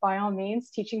issues, by all means,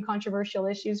 teaching controversial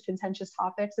issues, contentious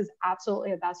topics is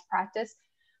absolutely a best practice,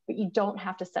 but you don't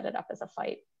have to set it up as a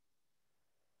fight.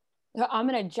 So I'm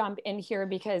going to jump in here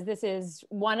because this is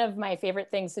one of my favorite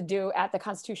things to do at the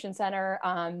Constitution Center,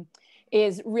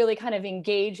 is really kind of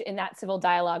engage in that civil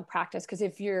dialogue practice. Because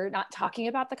if you're not talking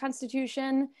about the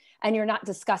Constitution and you're not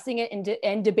discussing it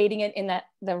and debating it in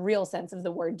the real sense of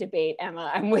the word debate, Emma,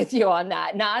 I'm with you on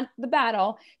that. Not the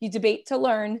battle. You debate to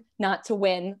learn, not to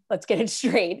win. Let's get it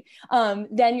straight.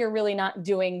 Then you're really not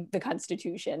doing the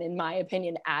Constitution, in my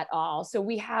opinion, at all. So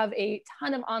we have a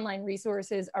ton of online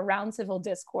resources around civil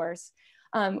discourse.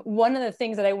 One of the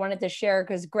things that I wanted to share,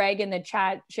 because Greg in the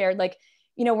chat shared, like,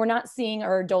 you know, we're not seeing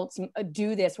our adults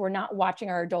do this. We're not watching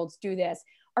our adults do this.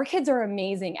 Our kids are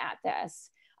amazing at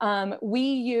this. We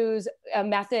use a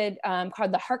method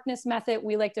called the Harkness method.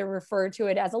 We like to refer to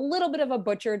it as a little bit of a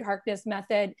butchered Harkness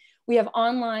method. We have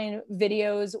online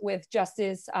videos with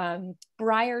Justice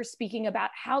Breyer speaking about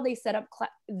how they set up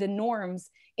the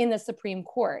norms in the Supreme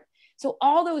Court. So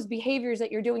all those behaviors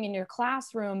that you're doing in your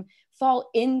classroom fall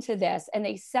into this, and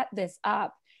they set this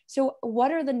up. So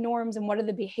what are the norms and what are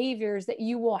the behaviors that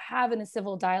you will have in a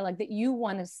civil dialogue that you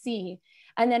want to see?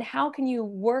 And then how can you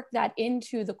work that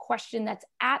into the question that's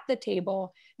at the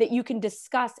table that you can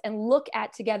discuss and look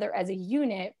at together as a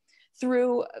unit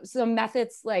through some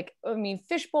methods like, I mean,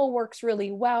 Fishbowl works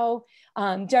really well.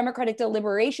 Democratic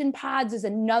deliberation pods is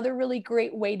another really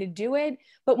great way to do it.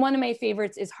 But one of my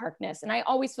favorites is Harkness. And I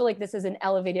always feel like this is an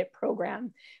elevated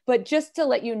program. But just to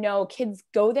let you know, kids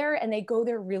go there and they go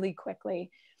there really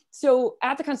quickly. So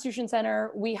at the Constitution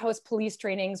Center, we host police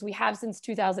trainings. We have since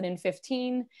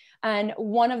 2015. And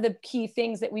one of the key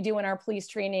things that we do in our police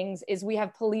trainings is we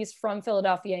have police from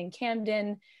Philadelphia and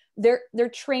Camden. They're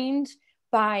trained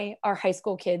by our high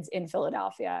school kids in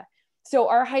Philadelphia. So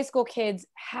our high school kids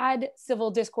had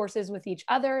civil discourses with each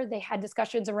other. They had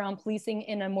discussions around policing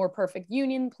in a more perfect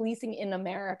union, policing in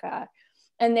America.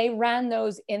 And they ran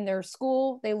those in their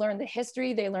school. They learned the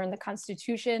history, they learned the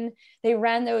Constitution. They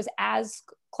ran those as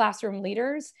classroom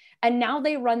leaders. And now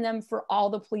they run them for all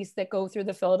the police that go through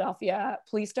the Philadelphia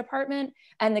Police Department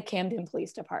and the Camden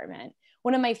Police Department.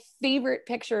 One of my favorite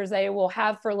pictures I will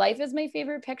have for life as my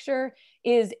favorite picture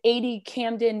is 80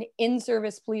 Camden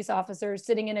in-service police officers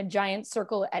sitting in a giant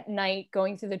circle at night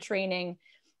going through the training.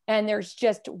 And there's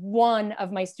just one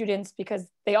of my students, because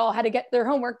they all had to get their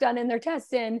homework done and their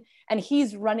tests in, and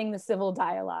he's running the civil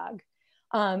dialogue.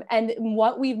 And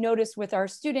what we've noticed with our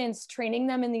students, training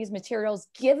them in these materials,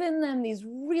 giving them these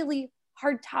really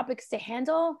hard topics to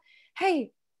handle.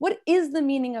 Hey, what is the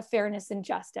meaning of fairness and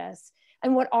justice?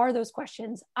 And what are those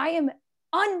questions? I am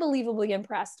unbelievably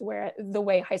impressed with the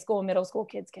way high school and middle school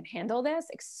kids can handle this,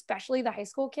 especially the high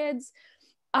school kids.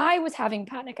 I was having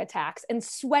panic attacks and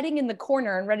sweating in the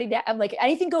corner and ready to, like,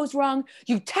 anything goes wrong,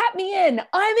 you tap me in,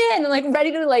 I'm in, and like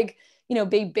ready to, like, you know,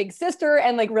 big sister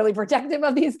and like really protective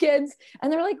of these kids.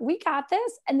 And they're like, we got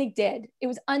this. And they did. It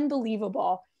was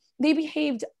unbelievable. They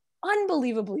behaved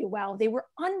unbelievably well. They were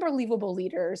unbelievable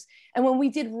leaders. And when we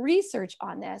did research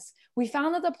on this, we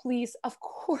found that the police, of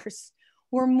course,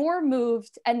 were more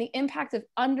moved, and the impact of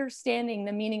understanding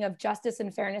the meaning of justice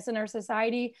and fairness in our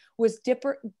society was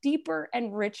deeper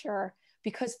and richer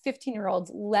because 15-year-olds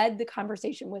led the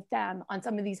conversation with them on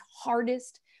some of these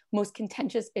hardest, most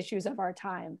contentious issues of our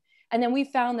time. And then we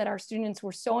found that our students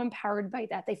were so empowered by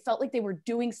that. They felt like they were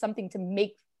doing something to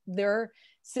make their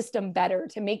system better,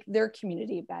 to make their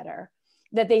community better,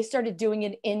 that they started doing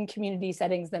it in community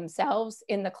settings themselves,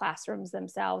 in the classrooms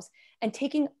themselves, and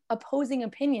taking opposing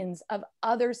opinions of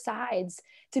other sides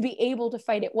to be able to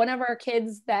fight it. One of our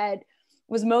kids that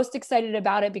was most excited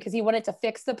about it because he wanted to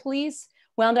fix the police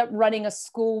wound up running a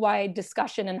school-wide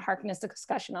discussion and Harkness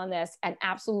discussion on this and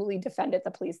absolutely defended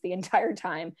the police the entire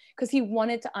time because he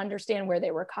wanted to understand where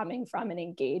they were coming from and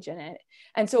engage in it.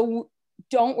 And so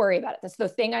don't worry about it. That's the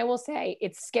thing I will say.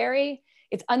 It's scary.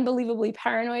 It's unbelievably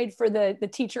paranoid for the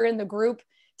teacher in the group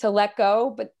to let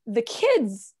go, but the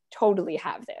kids totally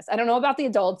have this. I don't know about the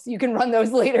adults, you can run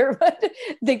those later, but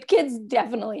the kids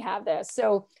definitely have this.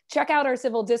 So check out our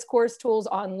civil discourse tools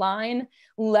online.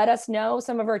 Let us know.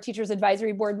 Some of our Teachers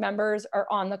Advisory Board members are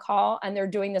on the call, and they're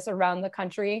doing this around the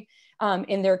country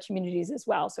in their communities as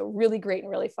well. So really great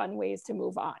and really fun ways to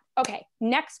move on. Okay,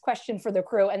 next question for the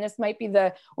crew, and this might be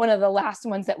one of the last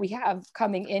ones that we have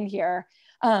coming in here.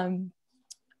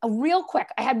 Real quick,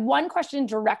 I had one question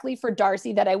directly for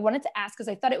Darcy that I wanted to ask because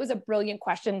I thought it was a brilliant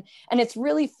question, and it's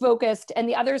really focused, and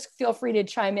the others feel free to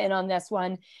chime in on this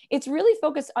one. It's really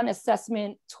focused on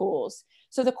assessment tools.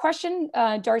 So the question,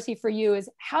 Darcy, for you is,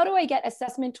 how do I get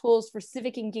assessment tools for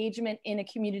civic engagement in a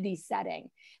community setting?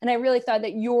 And I really thought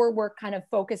that your work kind of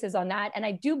focuses on that. And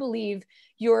I do believe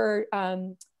your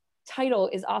title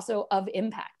is also of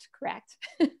impact, correct?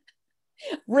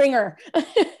 Ringer.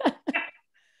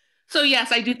 So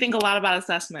yes, I do think a lot about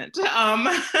assessment.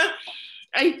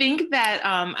 I think that,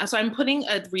 so I'm putting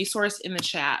a resource in the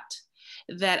chat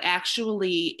that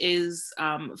actually is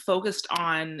focused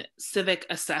on civic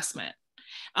assessment,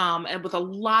 and with a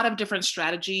lot of different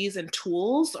strategies and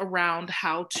tools around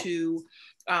how to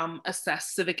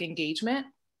assess civic engagement.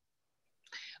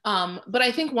 But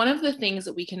I think one of the things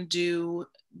that we can do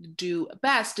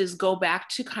best is go back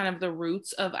to kind of the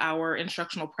roots of our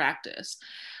instructional practice.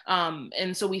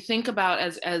 And so we think about,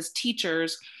 as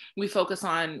teachers, we focus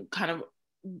on kind of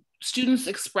students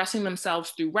expressing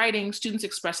themselves through writing, students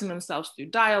expressing themselves through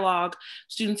dialogue,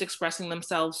 students expressing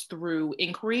themselves through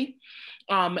inquiry,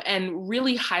 and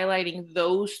really highlighting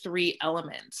those three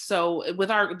elements. So with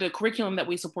the curriculum that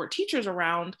we support teachers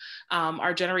around,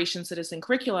 our Generation Citizen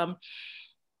curriculum,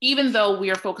 even though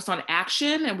we are focused on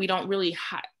action and we don't really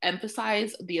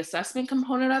emphasize the assessment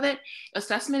component of it,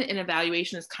 assessment and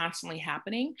evaluation is constantly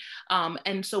happening.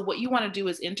 And so what you want to do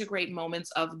is integrate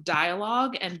moments of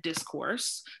dialogue and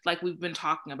discourse, like we've been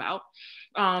talking about,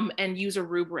 and use a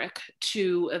rubric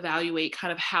to evaluate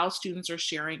kind of how students are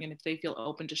sharing and if they feel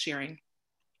open to sharing.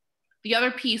 The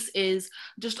other piece is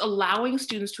just allowing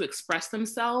students to express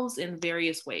themselves in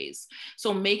various ways.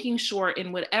 So making sure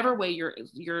in whatever way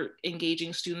you're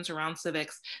engaging students around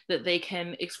civics, that they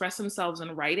can express themselves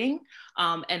in writing,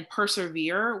 and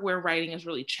persevere where writing is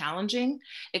really challenging,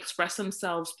 express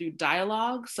themselves through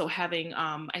dialogue. So having,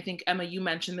 I think Emma, you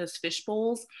mentioned this, fish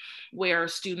bowls, where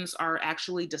students are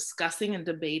actually discussing and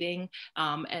debating,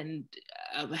 and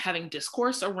having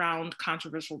discourse around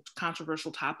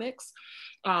controversial topics.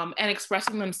 And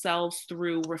expressing themselves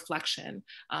through reflection.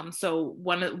 So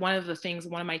one of the things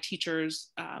one of my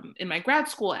teachers in my grad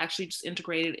school actually just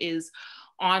integrated is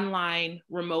online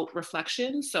remote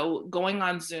reflection. So going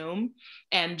on Zoom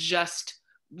and just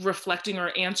reflecting or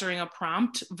answering a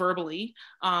prompt verbally,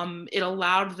 it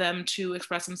allowed them to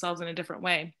express themselves in a different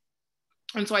way.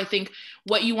 And so I think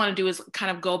what you want to do is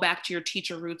kind of go back to your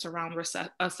teacher roots around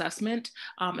assessment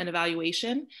and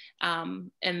evaluation.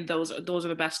 And those are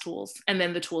the best tools. And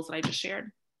then the tools that I just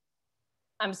shared.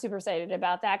 I'm super excited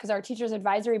about that because our Teachers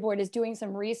Advisory Board is doing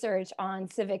some research on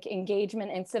civic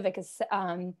engagement and civic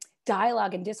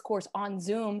dialogue and discourse on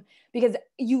Zoom, because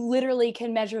you literally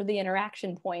can measure the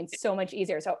interaction points so much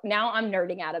easier. So now I'm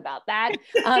nerding out about that.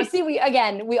 See,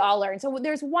 we all learn. So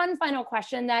there's one final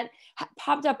question that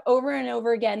popped up over and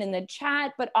over again in the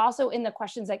chat, but also in the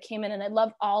questions that came in. And I'd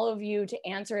love all of you to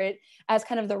answer it as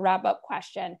kind of the wrap up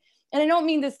question. And I don't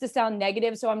mean this to sound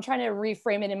negative, so I'm trying to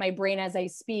reframe it in my brain as I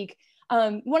speak.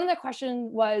 One of the questions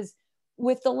was,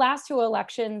 with the last two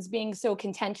elections being so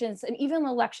contentious, and even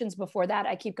elections before that,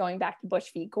 I keep going back to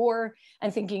Bush v. Gore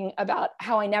and thinking about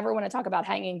how I never want to talk about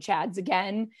hanging chads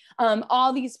again.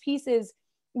 All these pieces,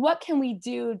 what can we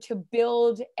do to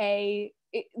build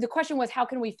the question was, how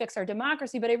can we fix our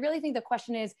democracy? But I really think the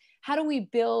question is, how do we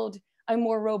build a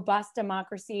more robust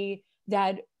democracy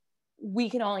that we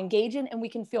can all engage in and we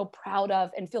can feel proud of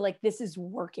and feel like this is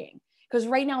working? Because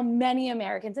right now, many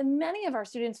Americans and many of our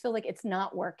students feel like it's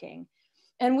not working.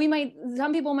 And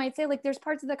some people might say, like, there's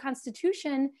parts of the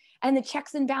Constitution and the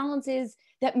checks and balances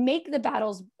that make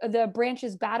the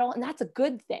branches battle, and that's a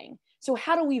good thing. So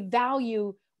how do we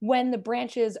value when the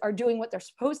branches are doing what they're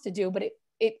supposed to do, but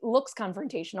it looks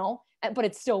confrontational, but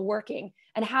it's still working?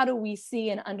 And how do we see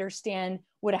and understand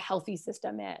what a healthy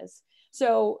system is?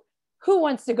 So who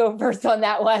wants to go first on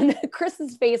that one?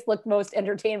 Chris's face looked most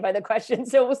entertained by the question,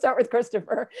 so we'll start with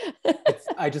Christopher.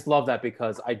 I just love that,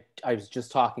 because I was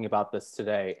just talking about this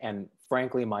today, and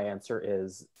frankly, my answer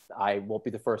is I won't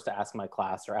be the first to ask my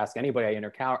class or ask anybody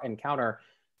I encounter.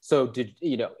 So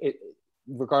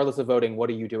regardless of voting, what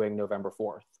are you doing November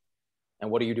 4th?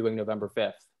 And what are you doing November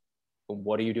 5th? And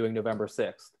what are you doing November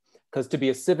 6th? Because to be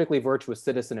a civically virtuous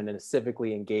citizen and a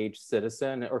civically engaged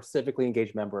citizen or civically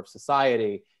engaged member of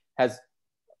society, has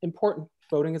important,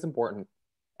 voting is important,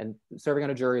 and serving on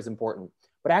a jury is important,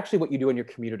 but actually what you do in your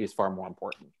community is far more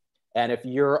important. And if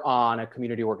you're on a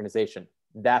community organization,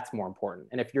 that's more important.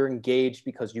 And if you're engaged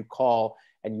because you call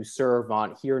and you serve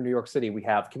on, here in New York City, we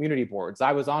have community boards.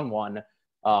 I was on one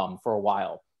for a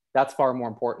while. That's far more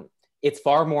important. It's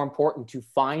far more important to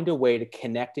find a way to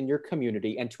connect in your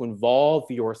community and to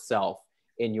involve yourself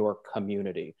in your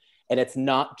community. And it's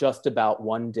not just about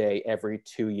one day every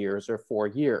 2 years or 4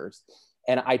 years.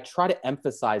 And I try to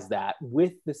emphasize that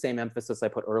with the same emphasis I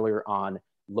put earlier on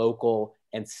local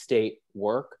and state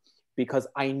work, because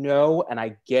I know and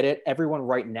I get it. Everyone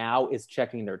right now is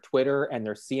checking their Twitter and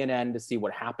their CNN to see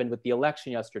what happened with the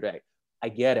election yesterday. I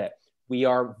get it. We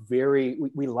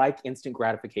like instant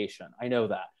gratification. I know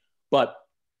that. But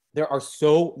there are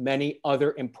so many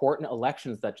other important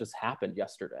elections that just happened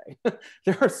yesterday.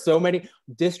 There are so many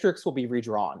districts will be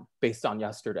redrawn based on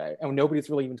yesterday, and nobody's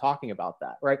really even talking about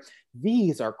that, right?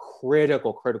 These are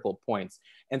critical points.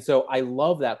 And so I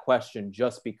love that question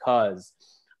just because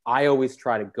I always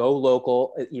try to go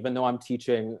local, even though I'm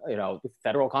teaching,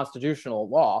 federal constitutional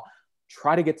law,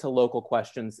 try to get to local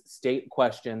questions, state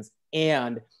questions,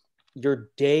 and your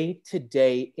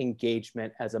day-to-day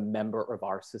engagement as a member of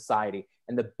our society.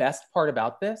 And the best part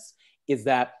about this is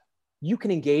that you can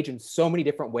engage in so many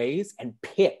different ways and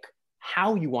pick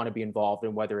how you want to be involved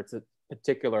in, whether it's a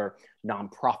particular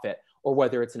nonprofit or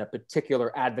whether it's in a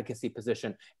particular advocacy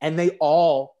position. And they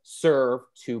all serve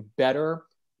to better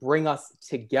bring us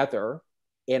together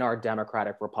in our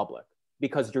democratic republic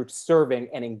because you're serving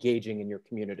and engaging in your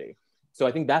community. So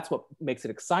I think that's what makes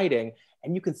it exciting.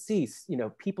 And you can see,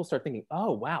 people start thinking,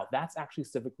 oh, wow, that's actually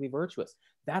civically virtuous.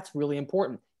 That's really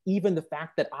important. Even the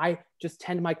fact that I just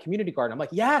tend my community garden. I'm like,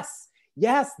 yes,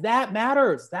 that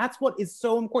matters. That's what is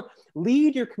so important.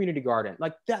 Lead your community garden.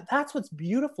 Like that's what's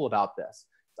beautiful about this.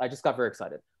 I just got very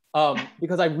excited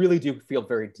because I really do feel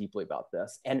very deeply about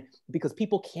this. And because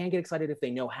people can get excited if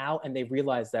they know how, and they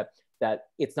realize that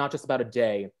it's not just about a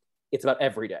day, it's about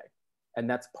every day. And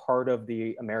that's part of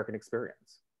the American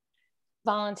experience.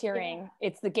 Volunteering,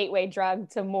 it's the gateway drug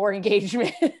to more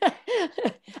engagement.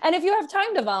 And if you have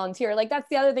time to volunteer, like that's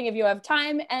the other thing, if you have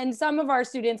time. And some of our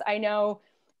students, I know,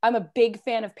 I'm a big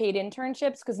fan of paid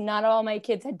internships because not all my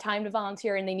kids had time to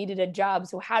volunteer and they needed a job.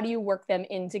 So how do you work them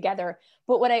in together?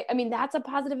 But I mean, that's a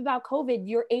positive about COVID.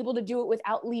 You're able to do it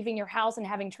without leaving your house and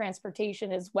having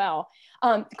transportation as well.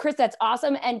 Chris, that's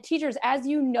awesome. And teachers, as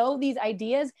you know these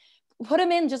ideas, put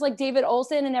them in, just like David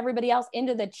Olson and everybody else,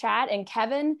 into the chat. And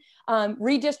Kevin,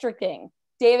 redistricting.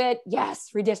 David, yes,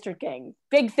 redistricting.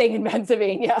 Big thing in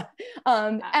Pennsylvania.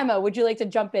 Emma, would you like to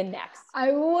jump in next?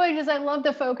 I would, because I love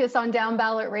the focus on down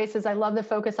ballot races. I love the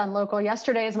focus on local.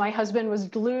 Yesterday, as my husband was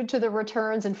glued to the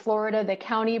returns in Florida, the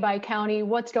county by county,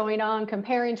 what's going on,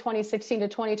 comparing 2016 to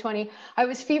 2020, I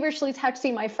was feverishly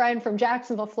texting my friend from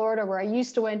Jacksonville, Florida, where I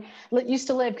used to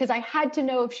live, because I had to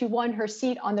know if she won her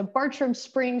seat on the Bartram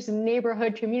Springs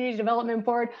Neighborhood Community Development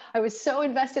Board. I was so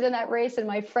invested in that race and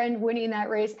my friend winning that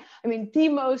race. I mean, the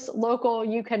most local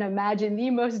you can imagine, the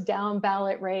most down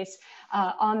ballot race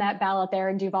on that ballot there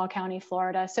in Duval County,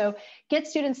 Florida. So get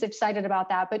students excited about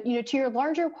that. But to your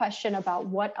larger question about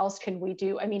what else can we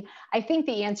do? I mean, I think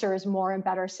the answer is more and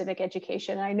better civic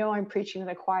education. And I know I'm preaching to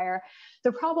the choir.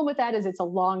 The problem with that is it's a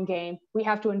long game. We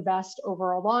have to invest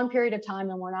over a long period of time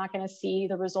and we're not going to see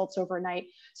the results overnight.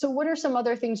 So what are some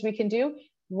other things we can do?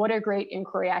 What a great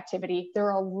inquiry activity. There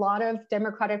are a lot of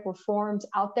democratic reforms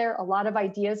out there, a lot of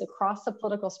ideas across the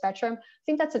political spectrum. I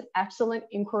think that's an excellent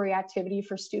inquiry activity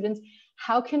for students.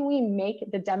 How can we make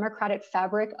the democratic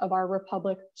fabric of our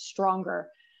republic stronger?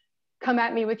 Come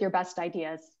at me with your best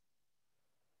ideas.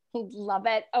 Love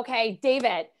it. Okay,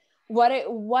 David,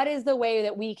 what is the way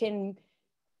that we can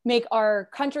make our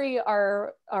country,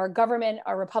 our government,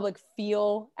 our republic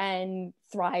feel and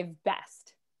thrive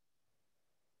best?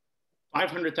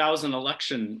 500,000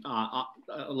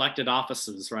 elected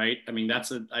offices, right? I mean,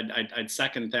 I'd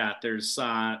second that. There's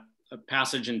a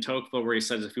passage in Tocqueville where he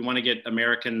says, if you want to get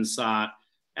Americans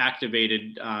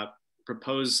activated,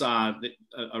 propose a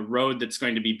road that's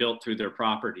going to be built through their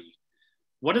property.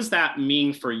 What does that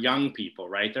mean for young people,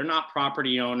 right? They're not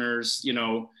property owners,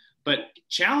 but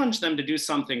challenge them to do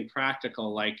something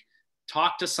practical, like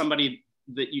talk to somebody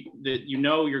that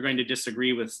you're going to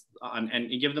disagree with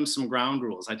and give them some ground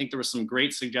rules. I think there were some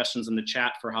great suggestions in the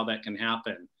chat for how that can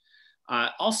happen.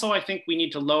 Also, I think we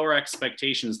need to lower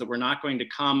expectations that we're not going to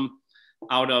come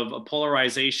out of a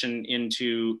polarization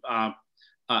into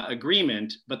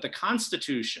agreement, but the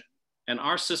Constitution and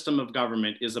our system of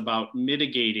government is about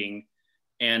mitigating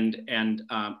and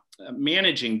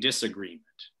managing disagreement.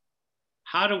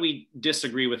 how do we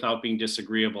disagree without being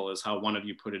disagreeable, is how one of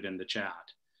you put it in the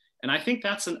chat. And I think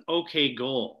that's an okay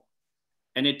goal.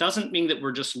 And it doesn't mean that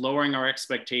we're just lowering our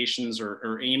expectations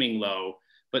or aiming low,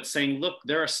 but saying, look,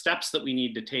 there are steps that we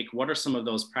need to take. What are some of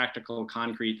those practical,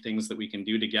 concrete things that we can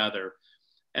do together?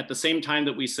 At the same time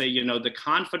that we say, you know, the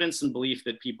confidence and belief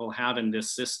that people have in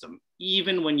this system,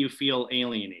 even when you feel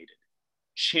alienated,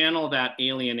 channel that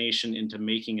alienation into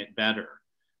making it better.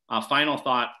 Final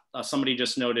thought, somebody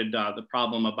just noted the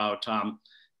problem about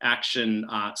action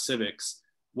civics.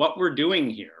 What we're doing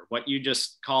here, what you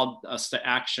just called us to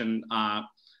action,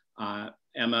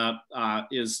 Emma,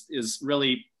 is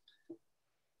really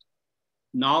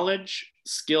knowledge,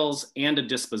 skills, and a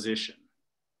disposition.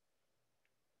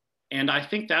 And I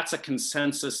think that's a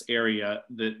consensus area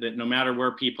that no matter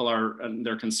where people are,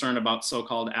 they're concerned about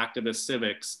so-called activist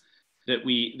civics, that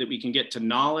we can get to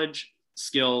knowledge,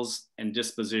 skills, and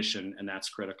disposition, and that's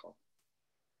critical.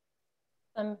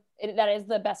 That is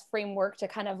the best framework to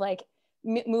kind of like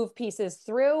move pieces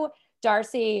through.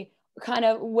 Darcy, kind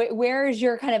of where is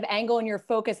your kind of angle and your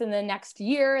focus in the next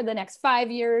year, the next 5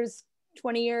 years,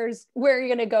 20 years? Where are you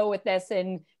going to go with this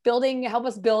and help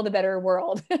us build a better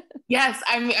world? Yes,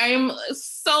 I'm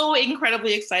so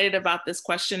incredibly excited about this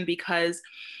question, because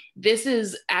this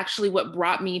is actually what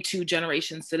brought me to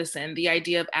Generation Citizen, the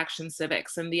idea of action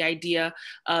civics and the idea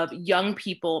of young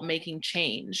people making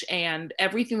change, and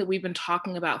everything that we've been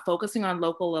talking about, focusing on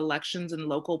local elections and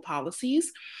local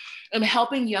policies and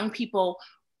helping young people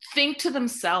think to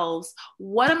themselves,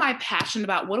 what am I passionate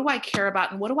about? What do I care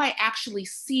about? And what do I actually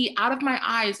see out of my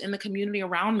eyes in the community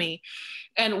around me?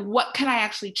 And what can I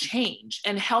actually change?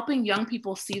 And helping young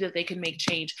people see that they can make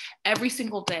change every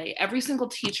single day. Every single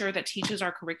teacher that teaches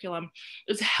our curriculum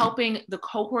is helping the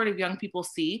cohort of young people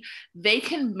see they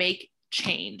can make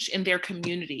change in their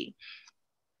community.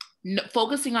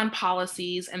 Focusing on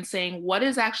policies and saying what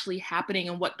is actually happening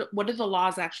and what do the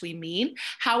laws actually mean?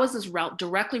 How is this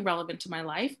directly relevant to my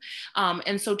life?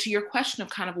 And so to your question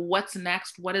of kind of what's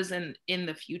next, what is in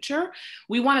the future,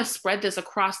 we want to spread this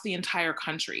across the entire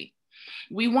country.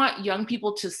 We want young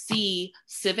people to see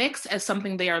civics as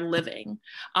something they are living.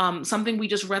 Something we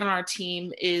just read on our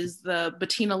team is the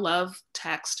Bettina Love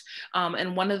text.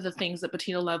 And one of the things that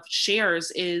Bettina Love shares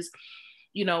is,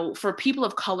 you know, for people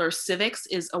of color, civics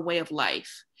is a way of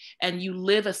life, and you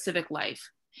live a civic life.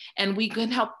 And we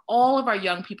can help all of our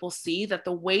young people see that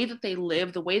the way that they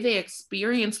live, the way they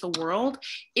experience the world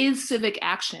is civic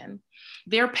action.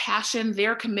 Their passion,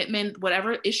 their commitment,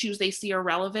 whatever issues they see are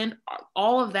relevant,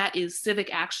 all of that is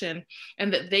civic action,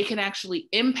 and that they can actually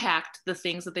impact the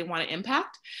things that they want to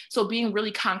impact. So being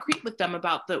really concrete with them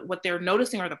about what they're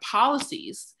noticing are the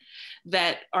policies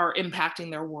that are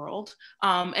impacting their world,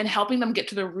 and helping them get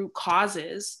to the root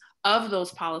causes of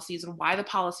those policies and why the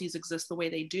policies exist the way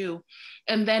they do,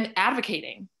 and then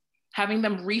advocating, having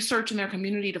them research in their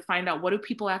community to find out what do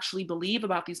people actually believe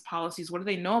about these policies, what do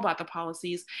they know about the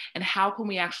policies, and how can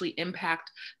we actually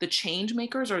impact the change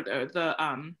makers or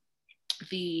the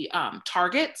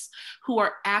targets who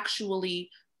are actually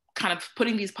kind of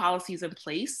putting these policies in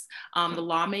place, the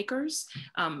lawmakers,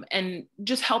 and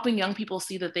just helping young people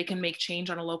see that they can make change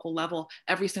on a local level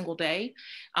every single day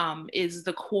is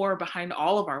the core behind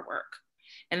all of our work.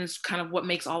 And it's kind of what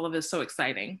makes all of this so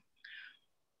exciting.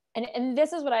 And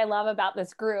this is what I love about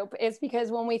this group, is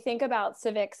because when we think about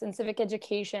civics and civic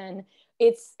education,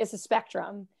 it's a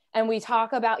spectrum. And we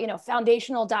talk about, you know,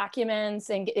 foundational documents,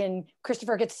 and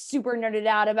Christopher gets super nerded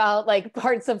out about like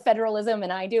parts of federalism,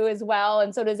 and I do as well.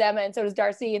 And so does Emma, and so does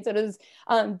Darcy, and so does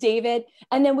David.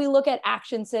 And then we look at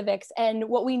action civics, and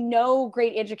what we know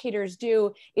great educators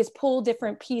do is pull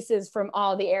different pieces from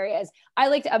all the areas. I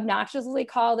like to obnoxiously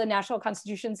call the National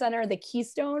Constitution Center the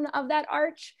keystone of that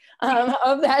arch,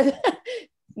 of that.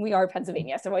 We are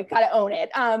Pennsylvania, so we've got to own it.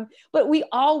 But we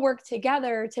all work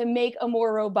together to make a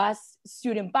more robust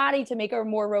student body, to make a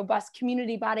more robust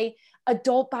community body,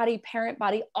 adult body, parent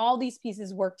body. All these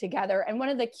pieces work together. And one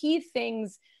of the key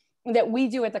things that we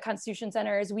do at the Constitution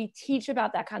Center is we teach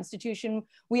about that Constitution.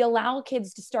 We allow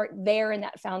kids to start there in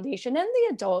that foundation, and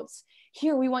the adults.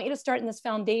 Here, we want you to start in this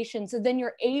foundation, so then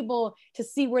you're able to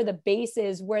see where the base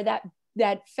is, where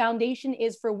that foundation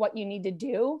is for what you need to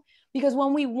do. Because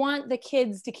when we want the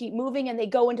kids to keep moving and they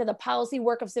go into the policy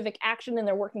work of civic action and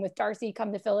they're working with Darcy,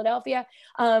 come to Philadelphia,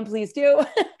 please do,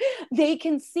 they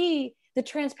can see the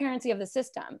transparency of the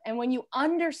system. And when you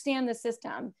understand the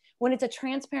system, when it's a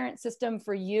transparent system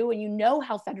for you and you know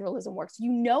how federalism works,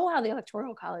 you know how the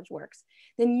Electoral College works,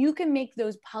 then you can make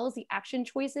those policy action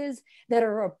choices that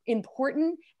are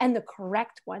important and the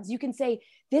correct ones. You can say,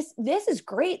 this is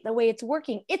great the way it's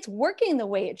working. It's working the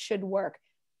way it should work.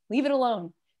 Leave it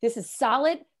alone. this is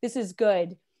solid, this is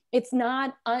good. It's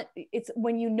not, it's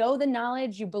when you know the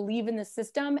knowledge, you believe in the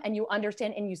system and you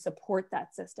understand and you support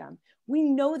that system. We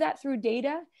know that through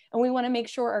data, and we want to make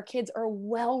sure our kids are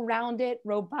well-rounded,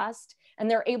 robust,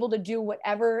 and they're able to do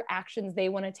whatever actions they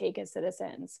want to take as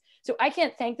citizens. So I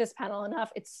can't thank this panel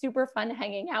enough. It's super fun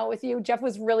hanging out with you. Jeff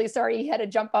was really sorry he had to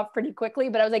jump off pretty quickly,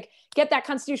 but I was like, get that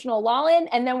constitutional law in,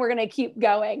 and then we're going to keep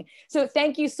going. So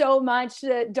thank you so much,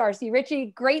 Darcy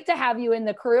Ritchie. Great to have you in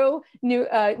the crew,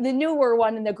 the newer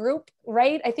one in the group,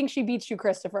 right? I think she beats you,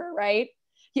 Christopher, right?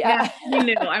 Yeah,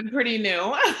 new. I'm pretty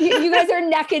new. You guys are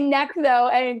neck and neck though.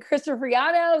 And Christopher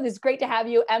Friano, it's great to have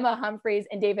you. Emma Humphreys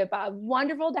and David Bobb.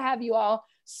 Wonderful to have you all.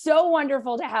 So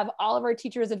wonderful to have all of our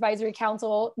Teachers Advisory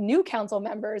Council, new council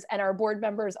members and our board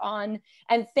members on.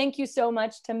 And thank you so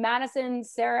much to Madison,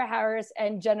 Sarah Harris,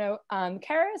 and Jenna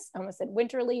Karras. I almost said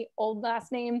Winterly, old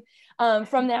last name, from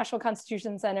the National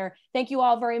Constitution Center. Thank you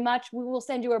all very much. We will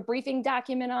send you a briefing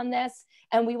document on this,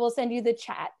 and we will send you the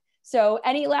chat. So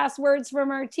any last words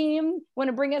from our team? Want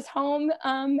to bring us home,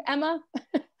 Emma?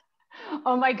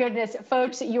 Oh my goodness,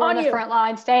 folks, you're on the front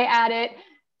line. Stay at it.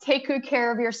 Take good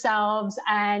care of yourselves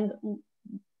and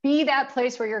be that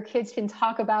place where your kids can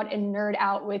talk about and nerd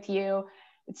out with you.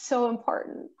 It's so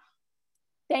important.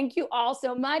 Thank you all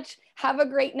so much. Have a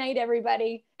great night,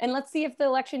 everybody. And let's see if the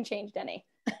election changed any.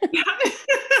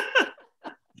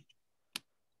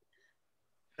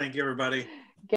 Thank you, everybody.